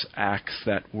various acts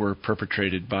that were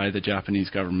perpetrated by the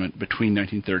Japanese government between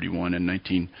 1931 and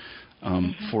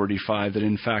 1945, that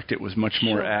in fact it was much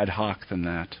more ad hoc than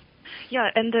that. Yeah,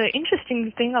 and the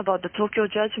interesting thing about the Tokyo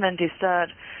judgment is that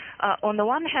on the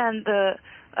one hand,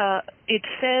 it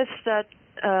says that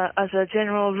as a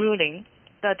general ruling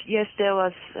that yes, there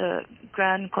was a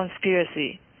grand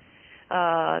conspiracy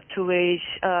to wage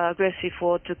aggressive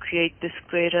war to create this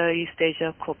greater East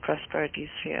Asia co-prosperity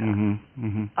sphere.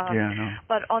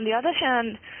 But on the other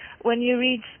hand, when you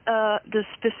read the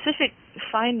specific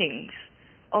findings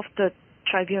of the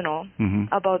tribunal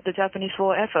about the Japanese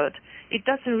war effort, it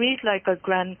doesn't read like a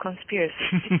grand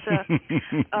conspiracy.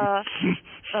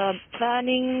 It's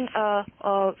planning,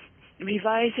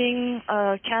 revising,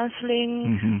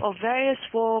 canceling of various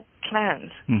war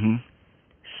plans.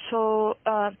 So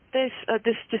there's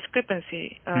this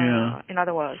discrepancy, in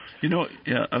other words. I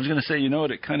was going to say,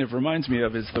 what it kind of reminds me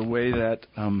of is the way that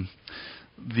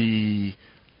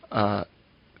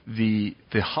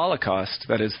the Holocaust,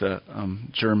 that is the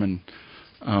German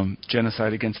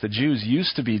genocide against the Jews,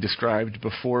 used to be described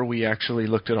before we actually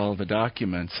looked at all the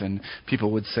documents, and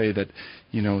people would say that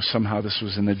somehow this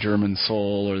was in the German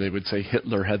soul, or they would say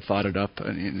Hitler had thought it up,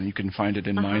 and you can find it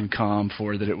in Mein Kampf,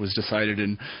 or that it was decided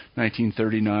in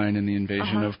 1939 in the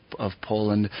invasion of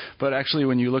Poland. But actually,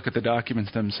 when you look at the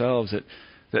documents themselves,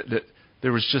 that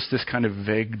there was just this kind of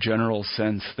vague general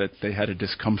sense that they had a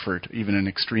discomfort, even an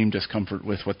extreme discomfort,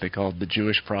 with what they called the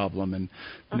Jewish problem, and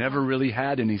never really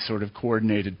had any sort of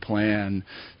coordinated plan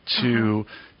to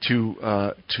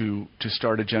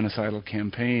start a genocidal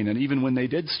campaign. And even when they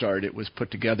did start, it was put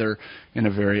together in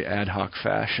a very ad hoc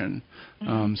fashion.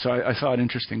 So I saw an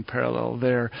interesting parallel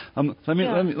there. Let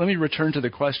me return to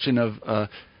the question of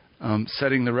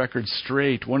setting the record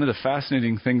straight. One of the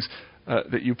fascinating things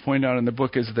that you point out in the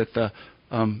book is that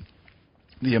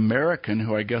the American,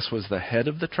 who I guess was the head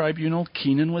of the tribunal,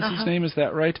 Keenan was his name, is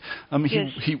that right?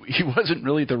 Yes. He wasn't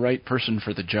really the right person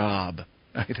for the job,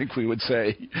 I think we would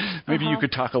say. Maybe you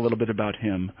could talk a little bit about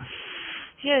him.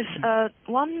 Yes,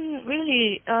 one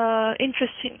really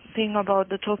interesting thing about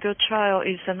the Tokyo trial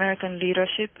is American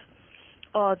leadership,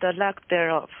 or the lack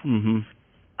thereof.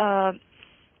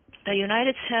 The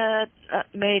United States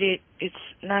made it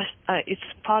its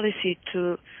policy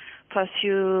to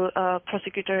pursue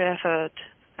prosecutor effort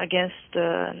against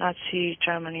Nazi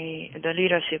Germany, the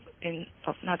leadership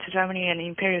of Nazi Germany and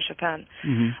Imperial Japan,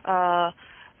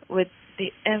 with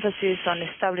the emphasis on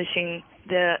establishing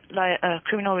the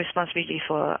criminal responsibility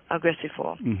for aggressive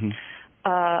war.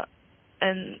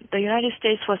 And the United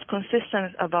States was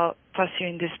consistent about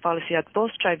pursuing this policy at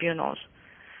both tribunals.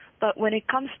 But when it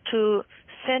comes to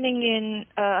sending in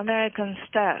American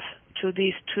staff to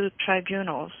these two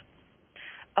tribunals,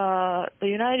 the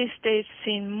United States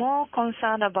seemed more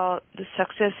concerned about the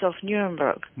success of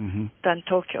Nuremberg than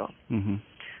Tokyo.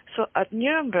 So at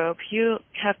Nuremberg, you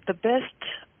have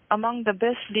among the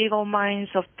best legal minds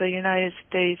of the United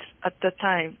States at the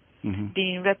time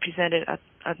being represented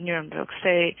at Nuremberg,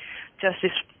 say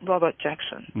Justice Robert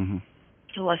Jackson,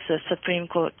 who was a Supreme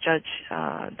Court judge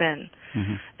then,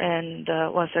 and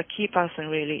was a key person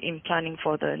really in planning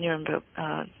for the Nuremberg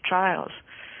trials.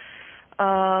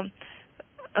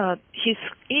 His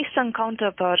Eastern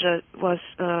counterpart was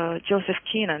Joseph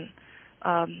Keenan,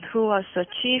 who was the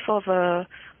chief of a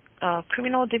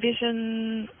criminal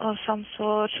division of some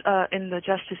sort in the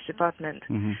Justice Department.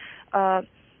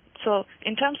 So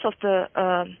in terms of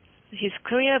his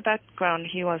career background,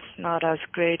 he was not as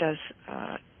great as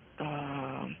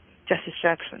Justice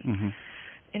Jackson.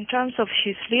 In terms of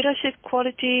his leadership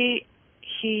quality,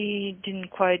 he didn't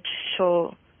quite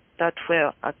show that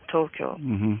well at Tokyo.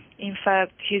 In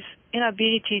fact, his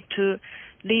inability to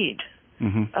lead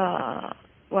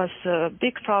was a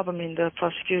big problem in the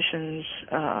prosecution's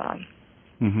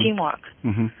teamwork.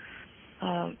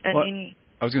 I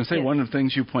was going to say, one of the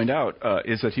things you point out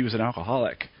is that he was an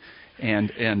alcoholic,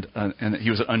 and that he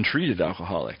was an untreated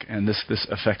alcoholic, and this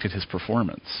affected his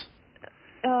performance.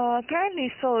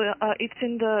 Apparently so. It's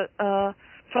in the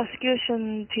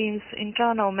prosecution team's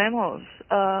internal memos.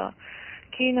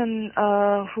 Keenan,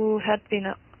 who had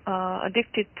been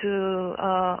addicted to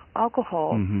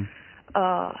alcohol,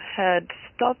 had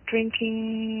stopped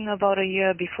drinking about a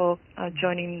year before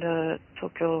joining the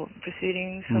Tokyo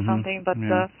proceedings or something. But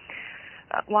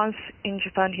once in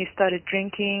Japan, he started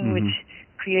drinking, which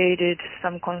created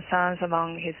some concerns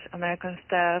among his American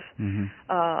staff.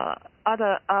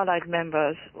 Other Allied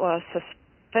members were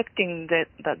suspecting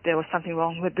that there was something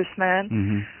wrong with this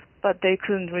man, but they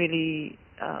couldn't really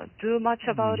do much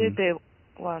about it. They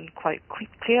weren't quite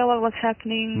clear what was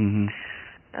happening,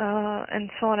 and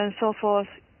so on and so forth.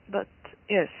 But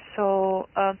yes, so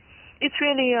it's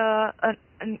really an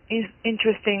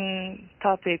interesting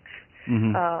topic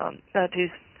that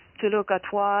is to look at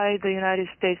why the United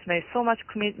States made so much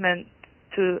commitment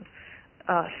to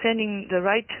sending the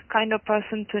right kind of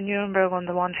person to Nuremberg on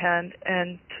the one hand,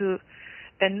 and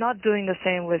not doing the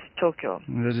same with Tokyo.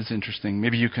 That is interesting.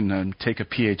 Maybe you can take a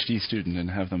PhD student and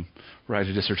have them write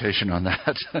a dissertation on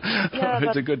that.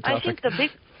 It's a good topic. I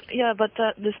think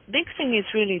the big thing is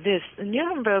really this.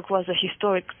 Nuremberg was a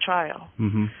historic trial,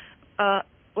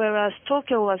 whereas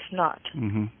Tokyo was not.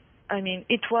 I mean,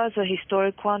 it was a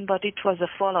historic one, but it was a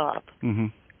follow-up.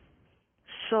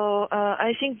 So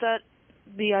I think that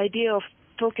the idea of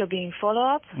Tokyo being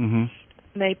follow-up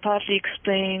may partly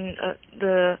explain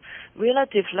the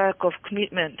relative lack of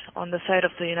commitment on the side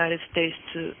of the United States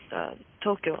to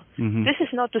Tokyo. Mm-hmm. This is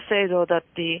not to say, though, that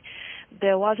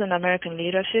there was an American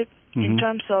leadership. Mm-hmm. In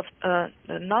terms of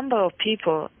the number of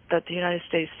people that the United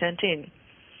States sent in,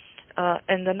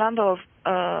 and the number of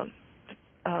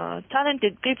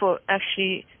talented people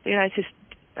actually the United States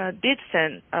did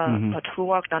send, but who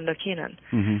worked under Keenan.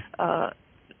 Mm-hmm.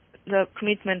 The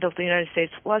commitment of the United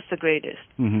States was the greatest.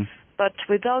 Mm-hmm. But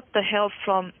without the help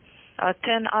from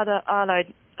 10 other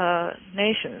allied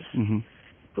nations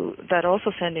that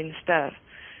also sent in staff,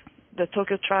 the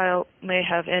Tokyo trial may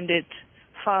have ended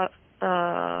far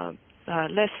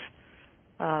less,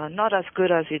 not as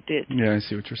good as it did. Yeah, I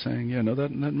see what you're saying. Yeah, no,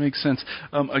 that makes sense.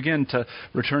 Again, to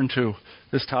return to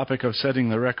this topic of setting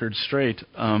the record straight,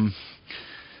 one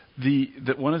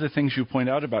of the things you point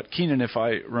out about Keenan, if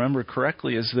I remember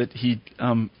correctly, is that he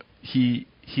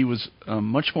was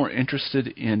much more interested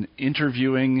in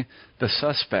interviewing the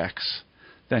suspects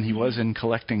than he was in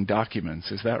collecting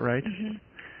documents. Is that right? Mm-hmm.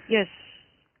 Yes.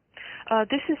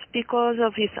 This is because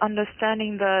of his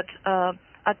understanding that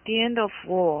at the end of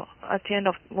World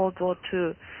War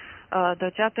II,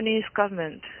 the Japanese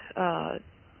government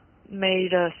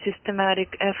made a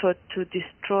systematic effort to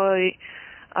destroy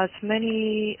as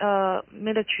many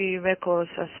military records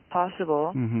as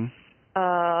possible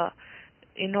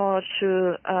in order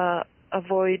to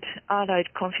avoid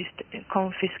Allied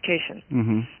confiscation.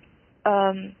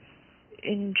 Mm-hmm.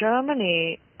 In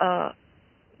Germany,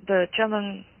 the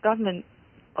German government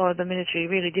or the military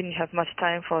really didn't have much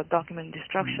time for document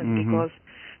destruction because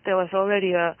there was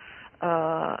already a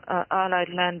Allied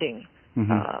landing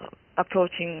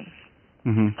approaching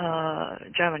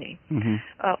Germany.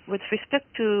 With respect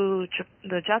to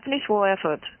the Japanese war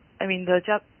effort, I mean,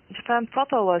 Japan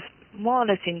proper was more or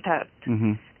less intact.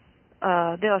 There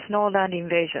was no land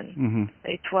invasion.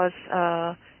 It was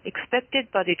expected,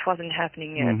 but it wasn't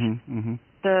happening yet.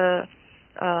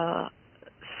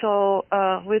 So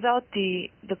without the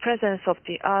presence of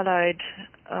the Allied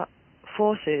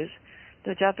forces,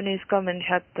 the Japanese government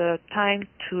had the time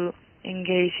to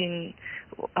engage in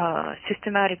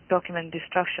systematic document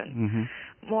destruction.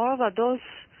 Moreover, those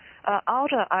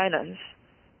outer islands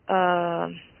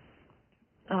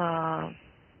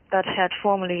that had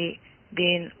formerly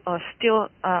been still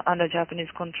under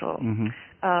Japanese control.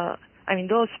 I mean,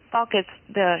 those pockets,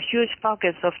 the huge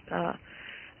pockets of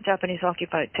Japanese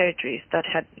occupied territories that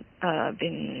had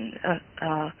been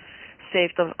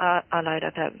saved of Allied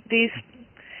attack. These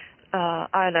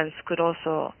islands could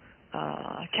also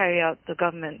carry out the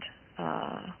government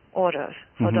orders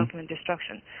for document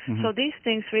destruction. So these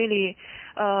things really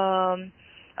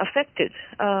affected,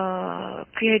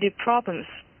 created problems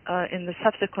in the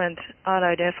subsequent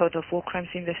Allied effort of war crimes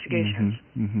investigations.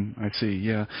 I see,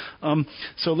 yeah.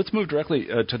 So let's move directly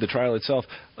to the trial itself.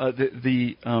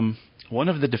 One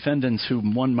of the defendants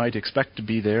whom one might expect to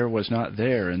be there was not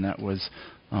there, and that was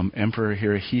Emperor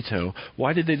Hirohito.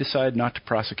 Why did they decide not to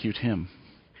prosecute him?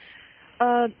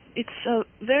 It's a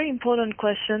very important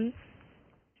question.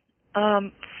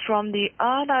 From the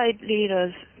Allied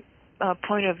leaders'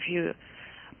 point of view,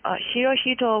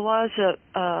 Hirohito was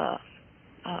a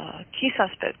key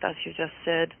suspect, as you just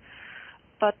said,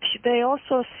 but they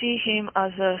also see him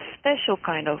as a special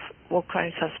kind of war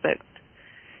crime suspect.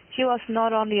 He was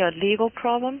not only a legal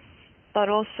problem, but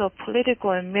also a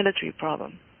political and military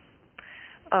problem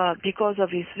because of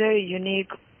his very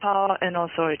unique power and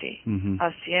authority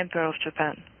as the Emperor of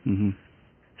Japan.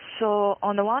 So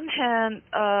on the one hand,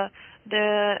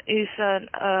 there is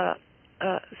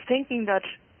thinking that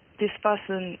this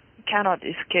person cannot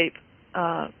escape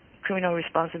criminal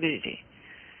responsibility.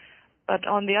 But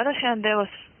on the other hand, there was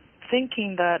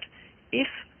thinking that if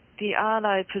the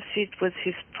Allies proceed with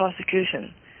his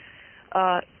prosecution,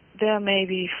 there may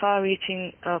be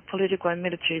far-reaching political and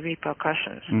military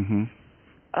repercussions.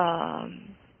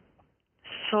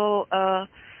 So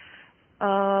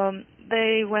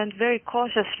they went very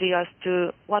cautiously as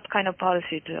to what kind of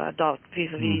policy to adopt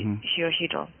vis-a-vis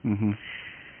Hirohito.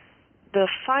 The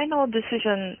final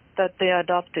decision that they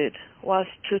adopted was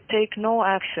to take no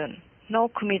action, no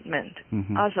commitment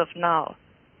as of now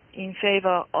in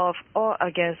favor of or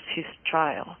against his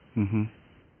trial.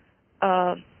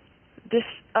 This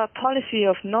policy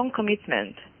of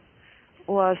non-commitment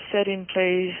was set in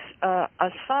place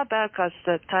as far back as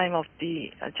the time of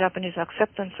the Japanese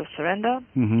acceptance of surrender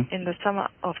in the summer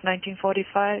of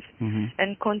 1945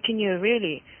 and continue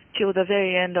really till the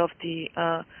very end of the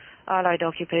Allied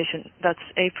occupation. That's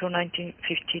April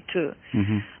 1952.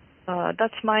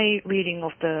 That's my reading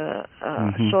of the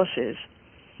sources.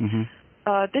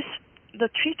 This the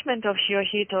treatment of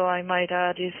Hirohito, I might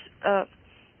add, is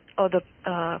or the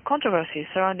controversy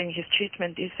surrounding his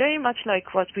treatment is very much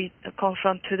like what we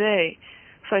confront today.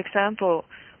 For example,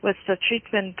 with the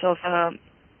treatment of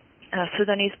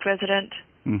Sudanese President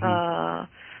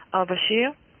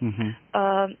al-Bashir.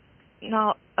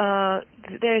 Now,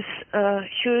 there's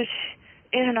huge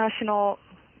international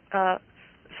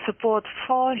support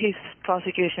for his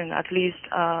prosecution, at least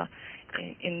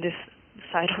in this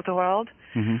side of the world.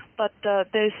 But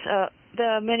there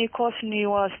are many cautionary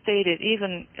words stated,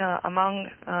 even among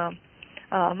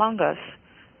us,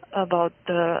 about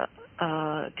the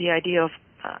idea of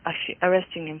actually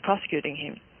arresting and prosecuting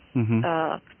him,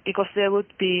 because there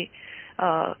would be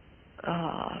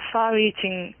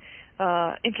far-reaching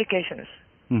implications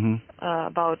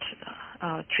about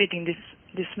treating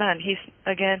this man. He's,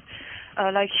 again,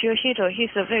 like Hirohito, he's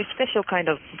a very special kind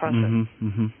of person.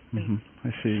 I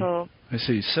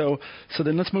see. So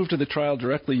then let's move to the trial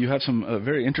directly. You have some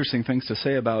very interesting things to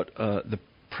say about the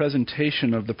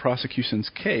presentation of the prosecution's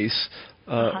case,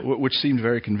 which seemed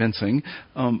very convincing.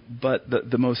 But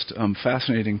the most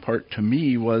fascinating part to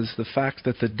me was the fact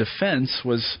that the defense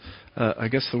was, I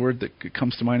guess the word that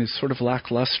comes to mind is sort of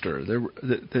lackluster.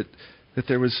 The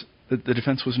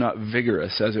defense was not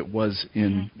vigorous as it was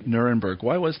in Nuremberg.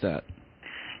 Why was that?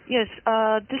 Yes,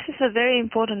 this is a very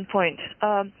important point.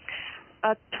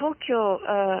 At Tokyo,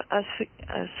 as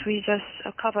we just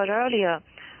covered earlier,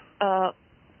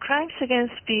 crimes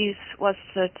against peace was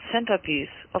the centerpiece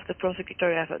of the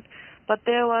prosecutory effort. But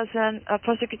there was a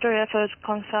prosecutory effort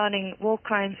concerning war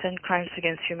crimes and crimes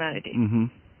against humanity.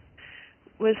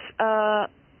 With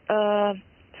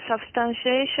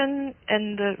substantiation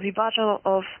and the rebuttal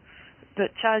of the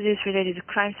charges related to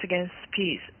crimes against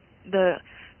peace, the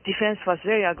defense was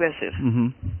very aggressive.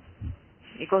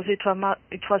 Because it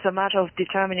was a matter of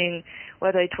determining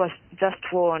whether it was just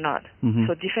war or not.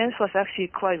 So defense was actually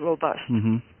quite robust.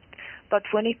 But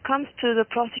when it comes to the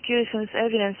prosecution's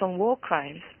evidence on war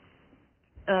crimes,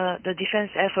 the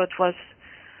defense effort was,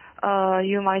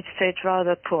 you might say, it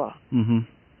rather poor. And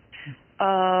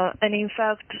in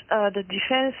fact, the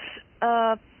defense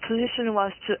position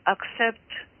was to accept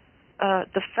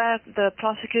the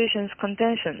prosecution's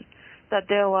contention that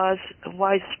there was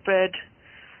widespread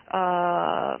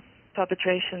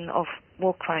perpetration of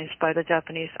war crimes by the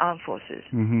Japanese armed forces.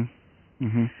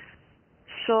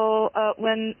 So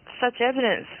when such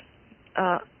evidence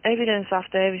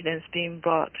after evidence being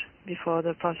brought before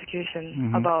the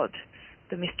prosecution about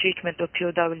the mistreatment of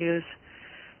POWs,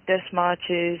 death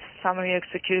marches, summary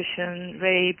execution,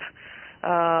 rape,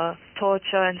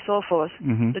 torture, and so forth,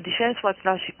 the defense was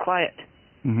largely quiet.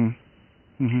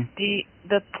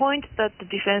 The point that the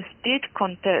defense did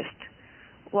contest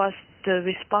was the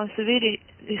responsibility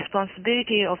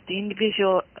of the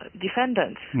individual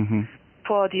defendants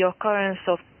for the occurrence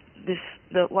of the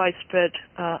widespread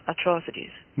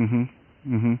atrocities.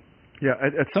 Yeah,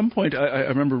 at some point I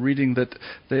remember reading that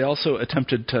they also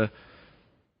attempted to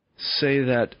say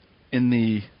that in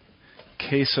the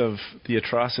case of the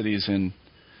atrocities in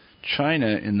China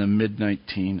in the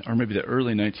or maybe the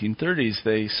early 1930s,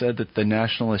 they said that the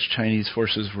nationalist Chinese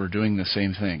forces were doing the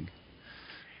same thing,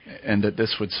 and that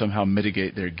this would somehow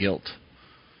mitigate their guilt.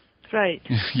 Right.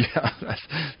 Yeah.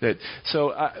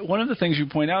 So one of the things you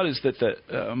point out is that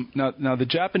now the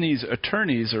Japanese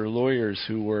attorneys or lawyers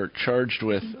who were charged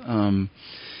with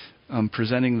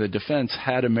presenting the defense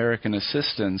had American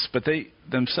assistance, but they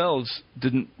themselves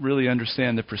didn't really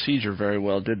understand the procedure very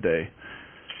well, did they?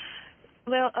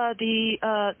 Well, the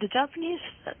Japanese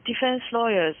defense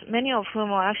lawyers, many of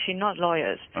whom are actually not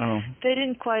lawyers, they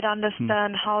didn't quite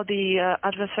understand how the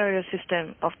adversarial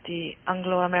system of the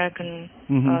Anglo-American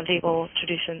legal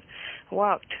tradition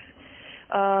worked.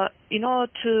 In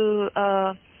order to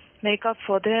make up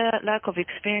for their lack of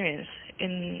experience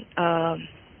in a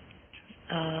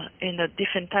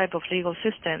different type of legal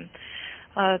system,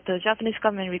 the Japanese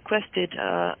government requested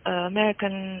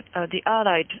the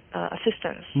Allied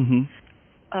assistance.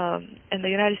 And the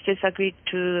United States agreed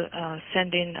to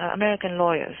send in American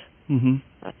lawyers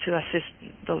to assist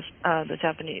the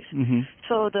Japanese.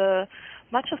 So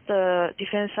much of the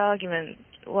defense argument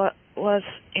was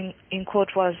in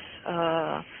court was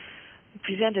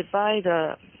presented by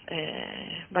the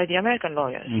American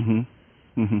lawyers.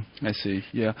 I see.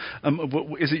 Yeah.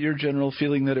 Is it your general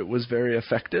feeling that it was very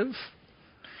effective?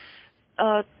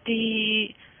 At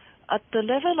the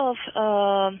level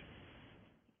of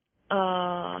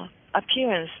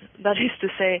appearance, that is to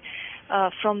say,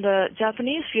 from the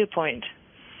Japanese viewpoint,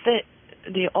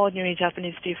 the ordinary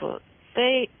Japanese people,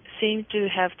 they seem to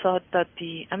have thought that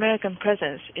the American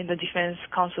presence in the Defense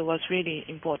Council was really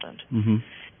important.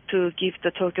 to give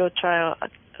the Tokyo trial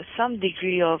some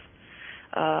degree of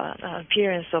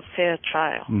appearance of fair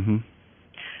trial. Mm-hmm.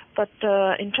 But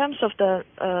in terms of the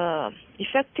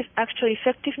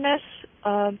effectiveness,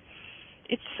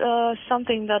 it's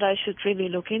something that I should really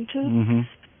look into. Mm-hmm.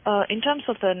 In terms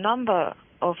of the number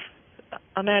of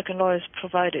American lawyers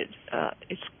provided,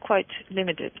 it's quite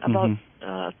limited, about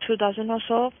 24 or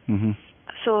so. Mm-hmm.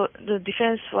 So the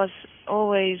defense was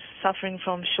always suffering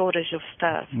from shortage of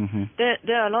staff. Mm-hmm.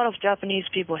 There are a lot of Japanese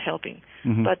people helping,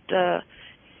 Mm-hmm. but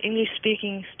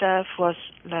English-speaking staff was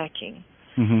lacking.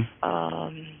 Mm-hmm.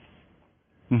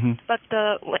 Mm-hmm. But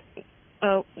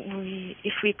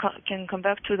if we can come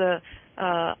back to the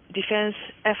defense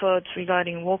efforts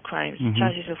regarding war crimes,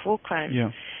 charges of war crimes,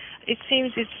 Yeah. it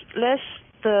seems it's less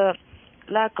the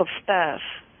lack of staff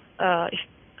that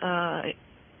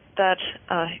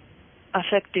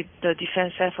affected the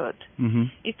defense effort. Mm-hmm.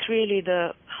 It's really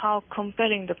how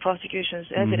compelling the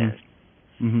prosecution's evidence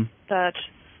Mm-hmm. that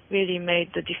really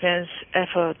made the defense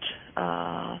effort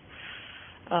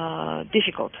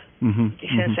difficult. Mm-hmm.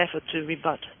 Defense effort to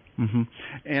rebut. Mm-hmm.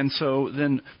 And so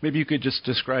then maybe you could just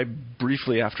describe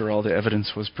briefly, after all the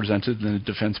evidence was presented and the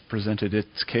defense presented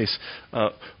its case,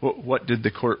 what did the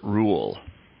court rule?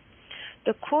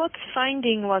 The court's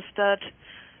finding was that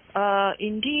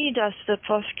indeed, as the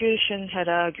prosecution had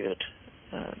argued,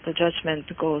 the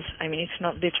judgment goes, it's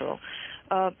not literal,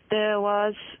 there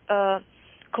was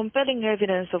compelling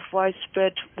evidence of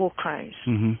widespread war crimes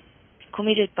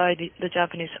committed by the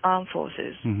Japanese armed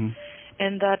forces.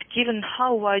 And that given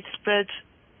how widespread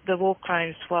the war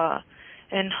crimes were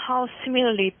and how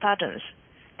similarly patterns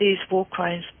these war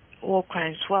crimes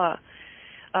were,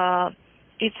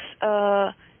 it's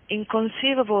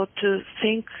inconceivable to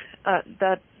think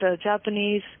that the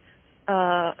Japanese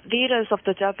leaders of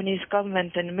the Japanese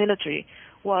government and military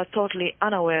were totally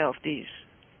unaware of these.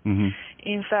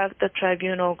 In fact, the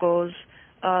tribunal goes,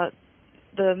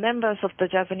 the members of the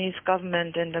Japanese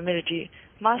government and the military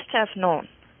must have known,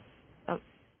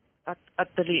 at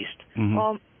the least,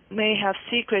 or may have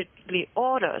secretly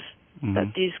orders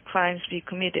that these crimes be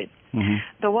committed.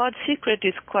 The word secret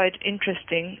is quite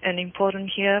interesting and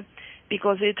important here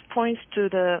because it points to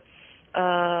the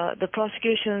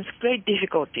prosecution's great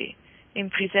difficulty in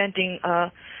presenting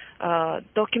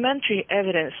documentary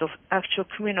evidence of actual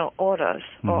criminal orders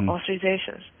or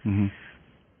authorizations.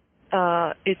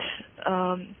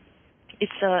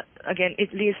 Again,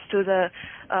 it leads to the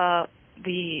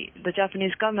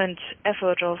Japanese government's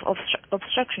effort of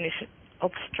obstructionism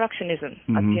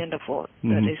at the end of war.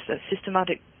 That is the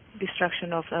systematic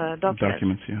destruction of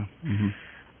documents. Yeah.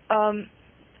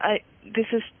 This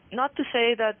is not to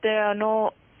say that there are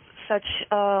no such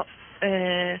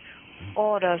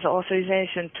orders or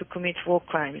authorization to commit war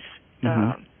crimes.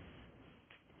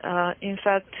 In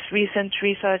fact, recent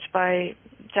research by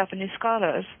Japanese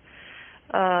scholars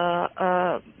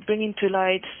bringing to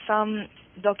light some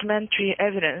documentary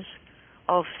evidence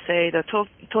of, say, the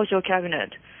Tojo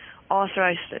cabinet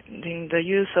authorizing the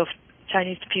use of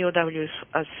Chinese POWs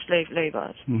as slave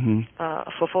laborers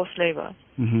for forced labor,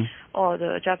 or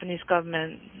the Japanese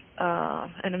government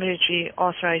and the military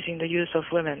authorizing the use of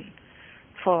women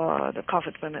for the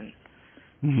covered women.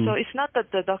 So it's not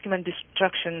that the document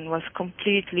destruction was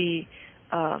completely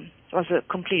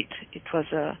complete. It was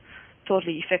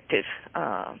totally effective,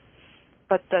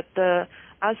 but that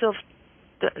as of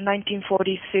the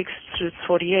 1946 through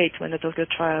 48, when the Tokyo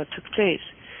trial took place,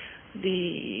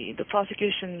 the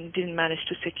prosecution didn't manage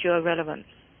to secure relevant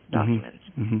documents.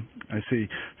 I see.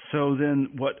 So then,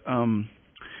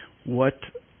 what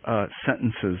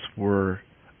sentences were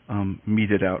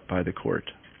meted out by the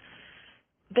court?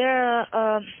 There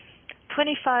are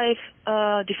 25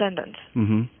 defendants.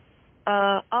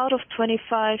 Out of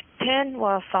 25, 10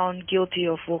 were found guilty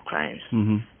of war crimes.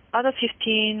 Other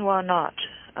 15 were not.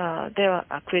 They were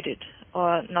acquitted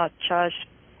or not charged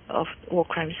of war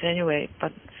crimes anyway,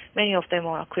 but many of them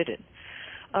were acquitted.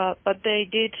 But they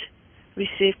did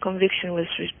receive conviction with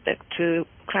respect to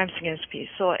crimes against peace.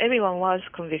 So everyone was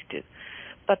convicted.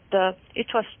 But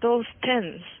it was those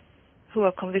 10 who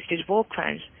were convicted of war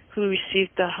crimes who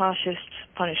received the harshest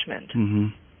punishment.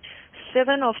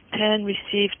 7 of 10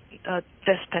 received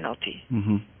death penalty.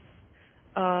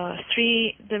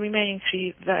 The remaining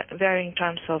 3 varying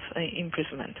terms of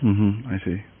imprisonment.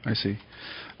 I see.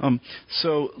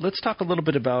 So let's talk a little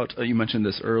bit about, you mentioned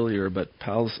this earlier, but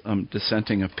Pal's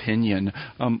dissenting opinion.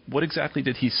 What exactly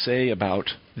did he say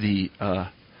about the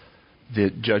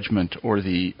judgment or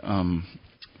the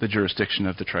jurisdiction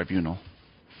of the tribunal?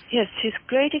 Yes, his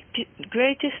greatest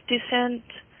dissent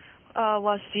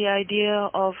was the idea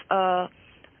of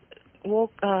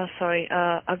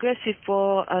aggressive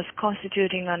war as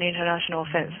constituting an international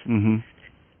offense. Mm-hmm.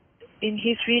 In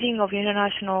his reading of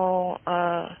international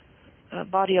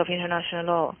body of international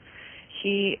law,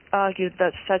 he argued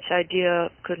that such idea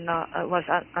was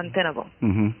untenable.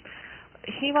 Mm-hmm.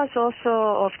 He was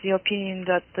also of the opinion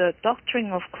that the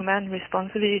doctrine of command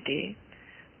responsibility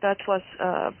that was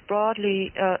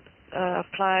broadly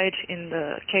applied in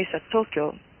the case at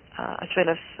Tokyo, as well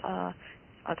as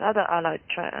at other Allied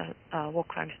war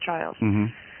crimes trials, mm-hmm.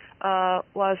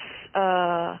 Was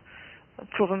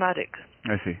problematic.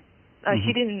 I see. Mm-hmm.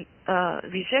 He didn't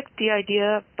reject the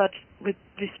idea, but with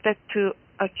respect to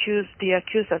the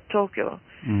accused at Tokyo,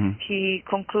 mm-hmm. he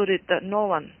concluded that no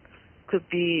one could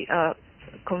be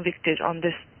convicted on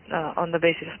the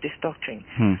basis of this doctrine.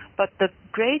 But the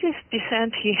greatest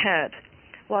dissent he had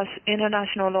was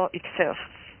international law itself.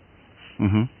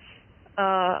 Mm-hmm.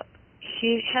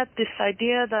 He had this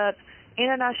idea that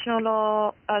international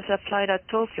law, as applied at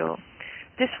Tokyo,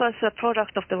 this was a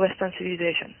product of the Western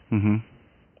civilization, mm-hmm.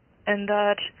 and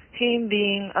that him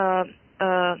being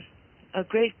a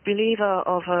great believer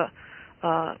of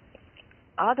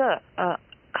other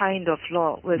kind of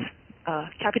law with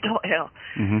capital L,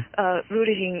 mm-hmm.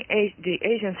 rooted in the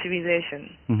Asian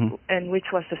civilization, mm-hmm. and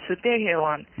which was the superior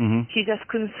one. Mm-hmm. He just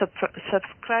couldn't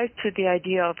subscribe to the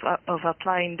idea of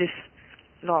applying this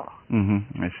law.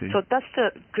 Mm-hmm. I see. So that's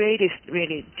the greatest,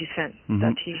 really, dissent mm-hmm.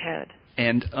 that he had.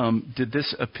 And did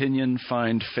this opinion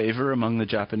find favor among the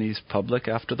Japanese public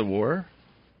after the war?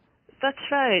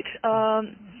 That's right.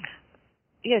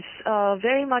 Yes,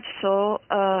 very much so.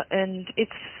 And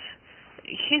it's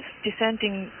his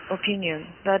dissenting opinion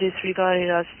that is regarded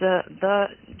as the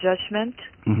judgment.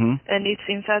 Mm-hmm. And it's,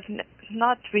 in fact,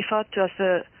 not referred to as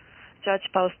a Judge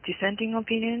Pao's dissenting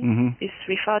opinion. Mm-hmm. It's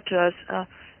referred to as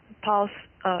Pao's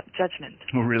judgment.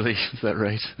 Oh, really? Is that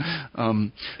right?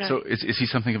 Right. So is he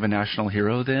something of a national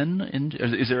hero then?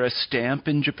 Is there a stamp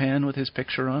in Japan with his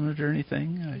picture on it or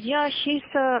anything? Yeah, he's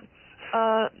the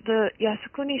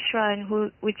Yasukuni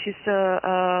Shrine, which is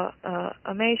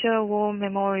a major war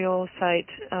memorial site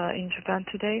in Japan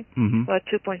today, mm-hmm. where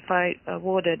 2.5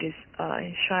 war dead is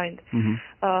enshrined.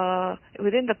 Mm-hmm.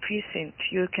 Within the precinct,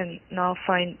 you can now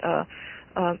find a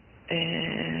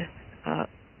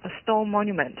stone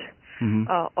monument mm-hmm.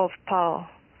 of Pao,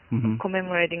 mm-hmm.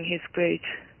 commemorating his great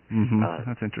mm-hmm.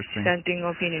 That's interesting. dissenting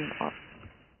opinion.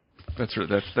 That's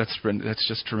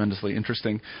just tremendously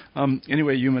interesting.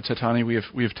 Anyway, Yuma Tatani,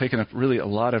 we have taken up really a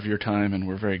lot of your time, and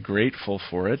we're very grateful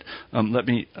for it. Let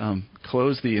me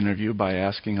close the interview by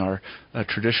asking our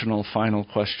traditional final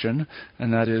question,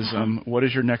 and that is, what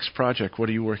is your next project? What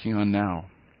are you working on now?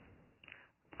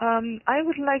 I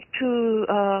would like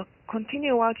to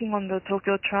continue working on the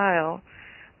Tokyo trial,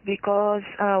 because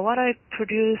what I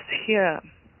produced here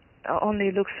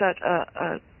only looks at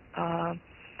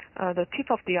the tip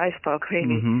of the iceberg,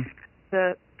 really. Mm-hmm.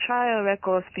 The trial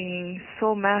records being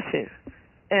so massive,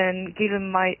 and given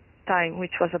my time,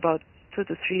 which was about 2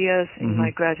 to 3 years in mm-hmm.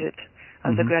 my graduate,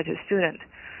 as mm-hmm. a graduate student,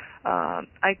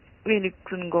 I really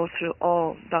couldn't go through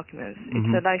all documents.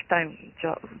 Mm-hmm. It's a lifetime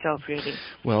job, really.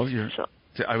 Well,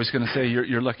 I was going to say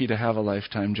you're lucky to have a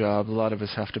lifetime job. A lot of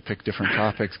us have to pick different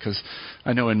topics, because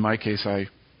I know in my case I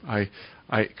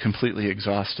completely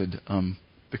exhausted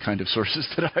the kind of sources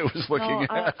that I was looking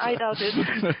at. I doubt it.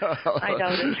 I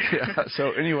doubt it. Yeah.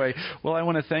 So anyway, well, I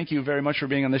want to thank you very much for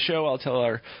being on the show. I'll tell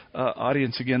our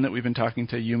audience again that we've been talking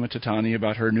to Yuma Tatani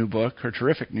about her new book, her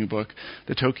terrific new book,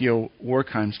 The Tokyo War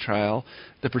Crimes Trial,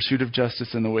 The Pursuit of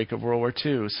Justice in the Wake of World War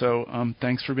II. So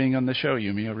thanks for being on the show,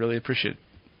 Yumi. I really appreciate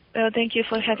it. Thank you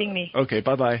for having me. Okay,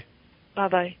 bye-bye.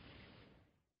 Bye-bye.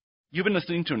 You've been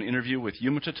listening to an interview with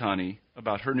Yuma Tatani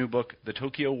about her new book, The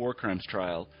Tokyo War Crimes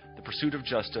Trial, The Pursuit of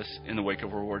Justice in the Wake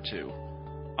of World War II.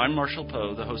 I'm Marshall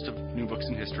Poe, the host of New Books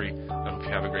in History. I hope you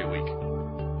have a great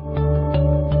week.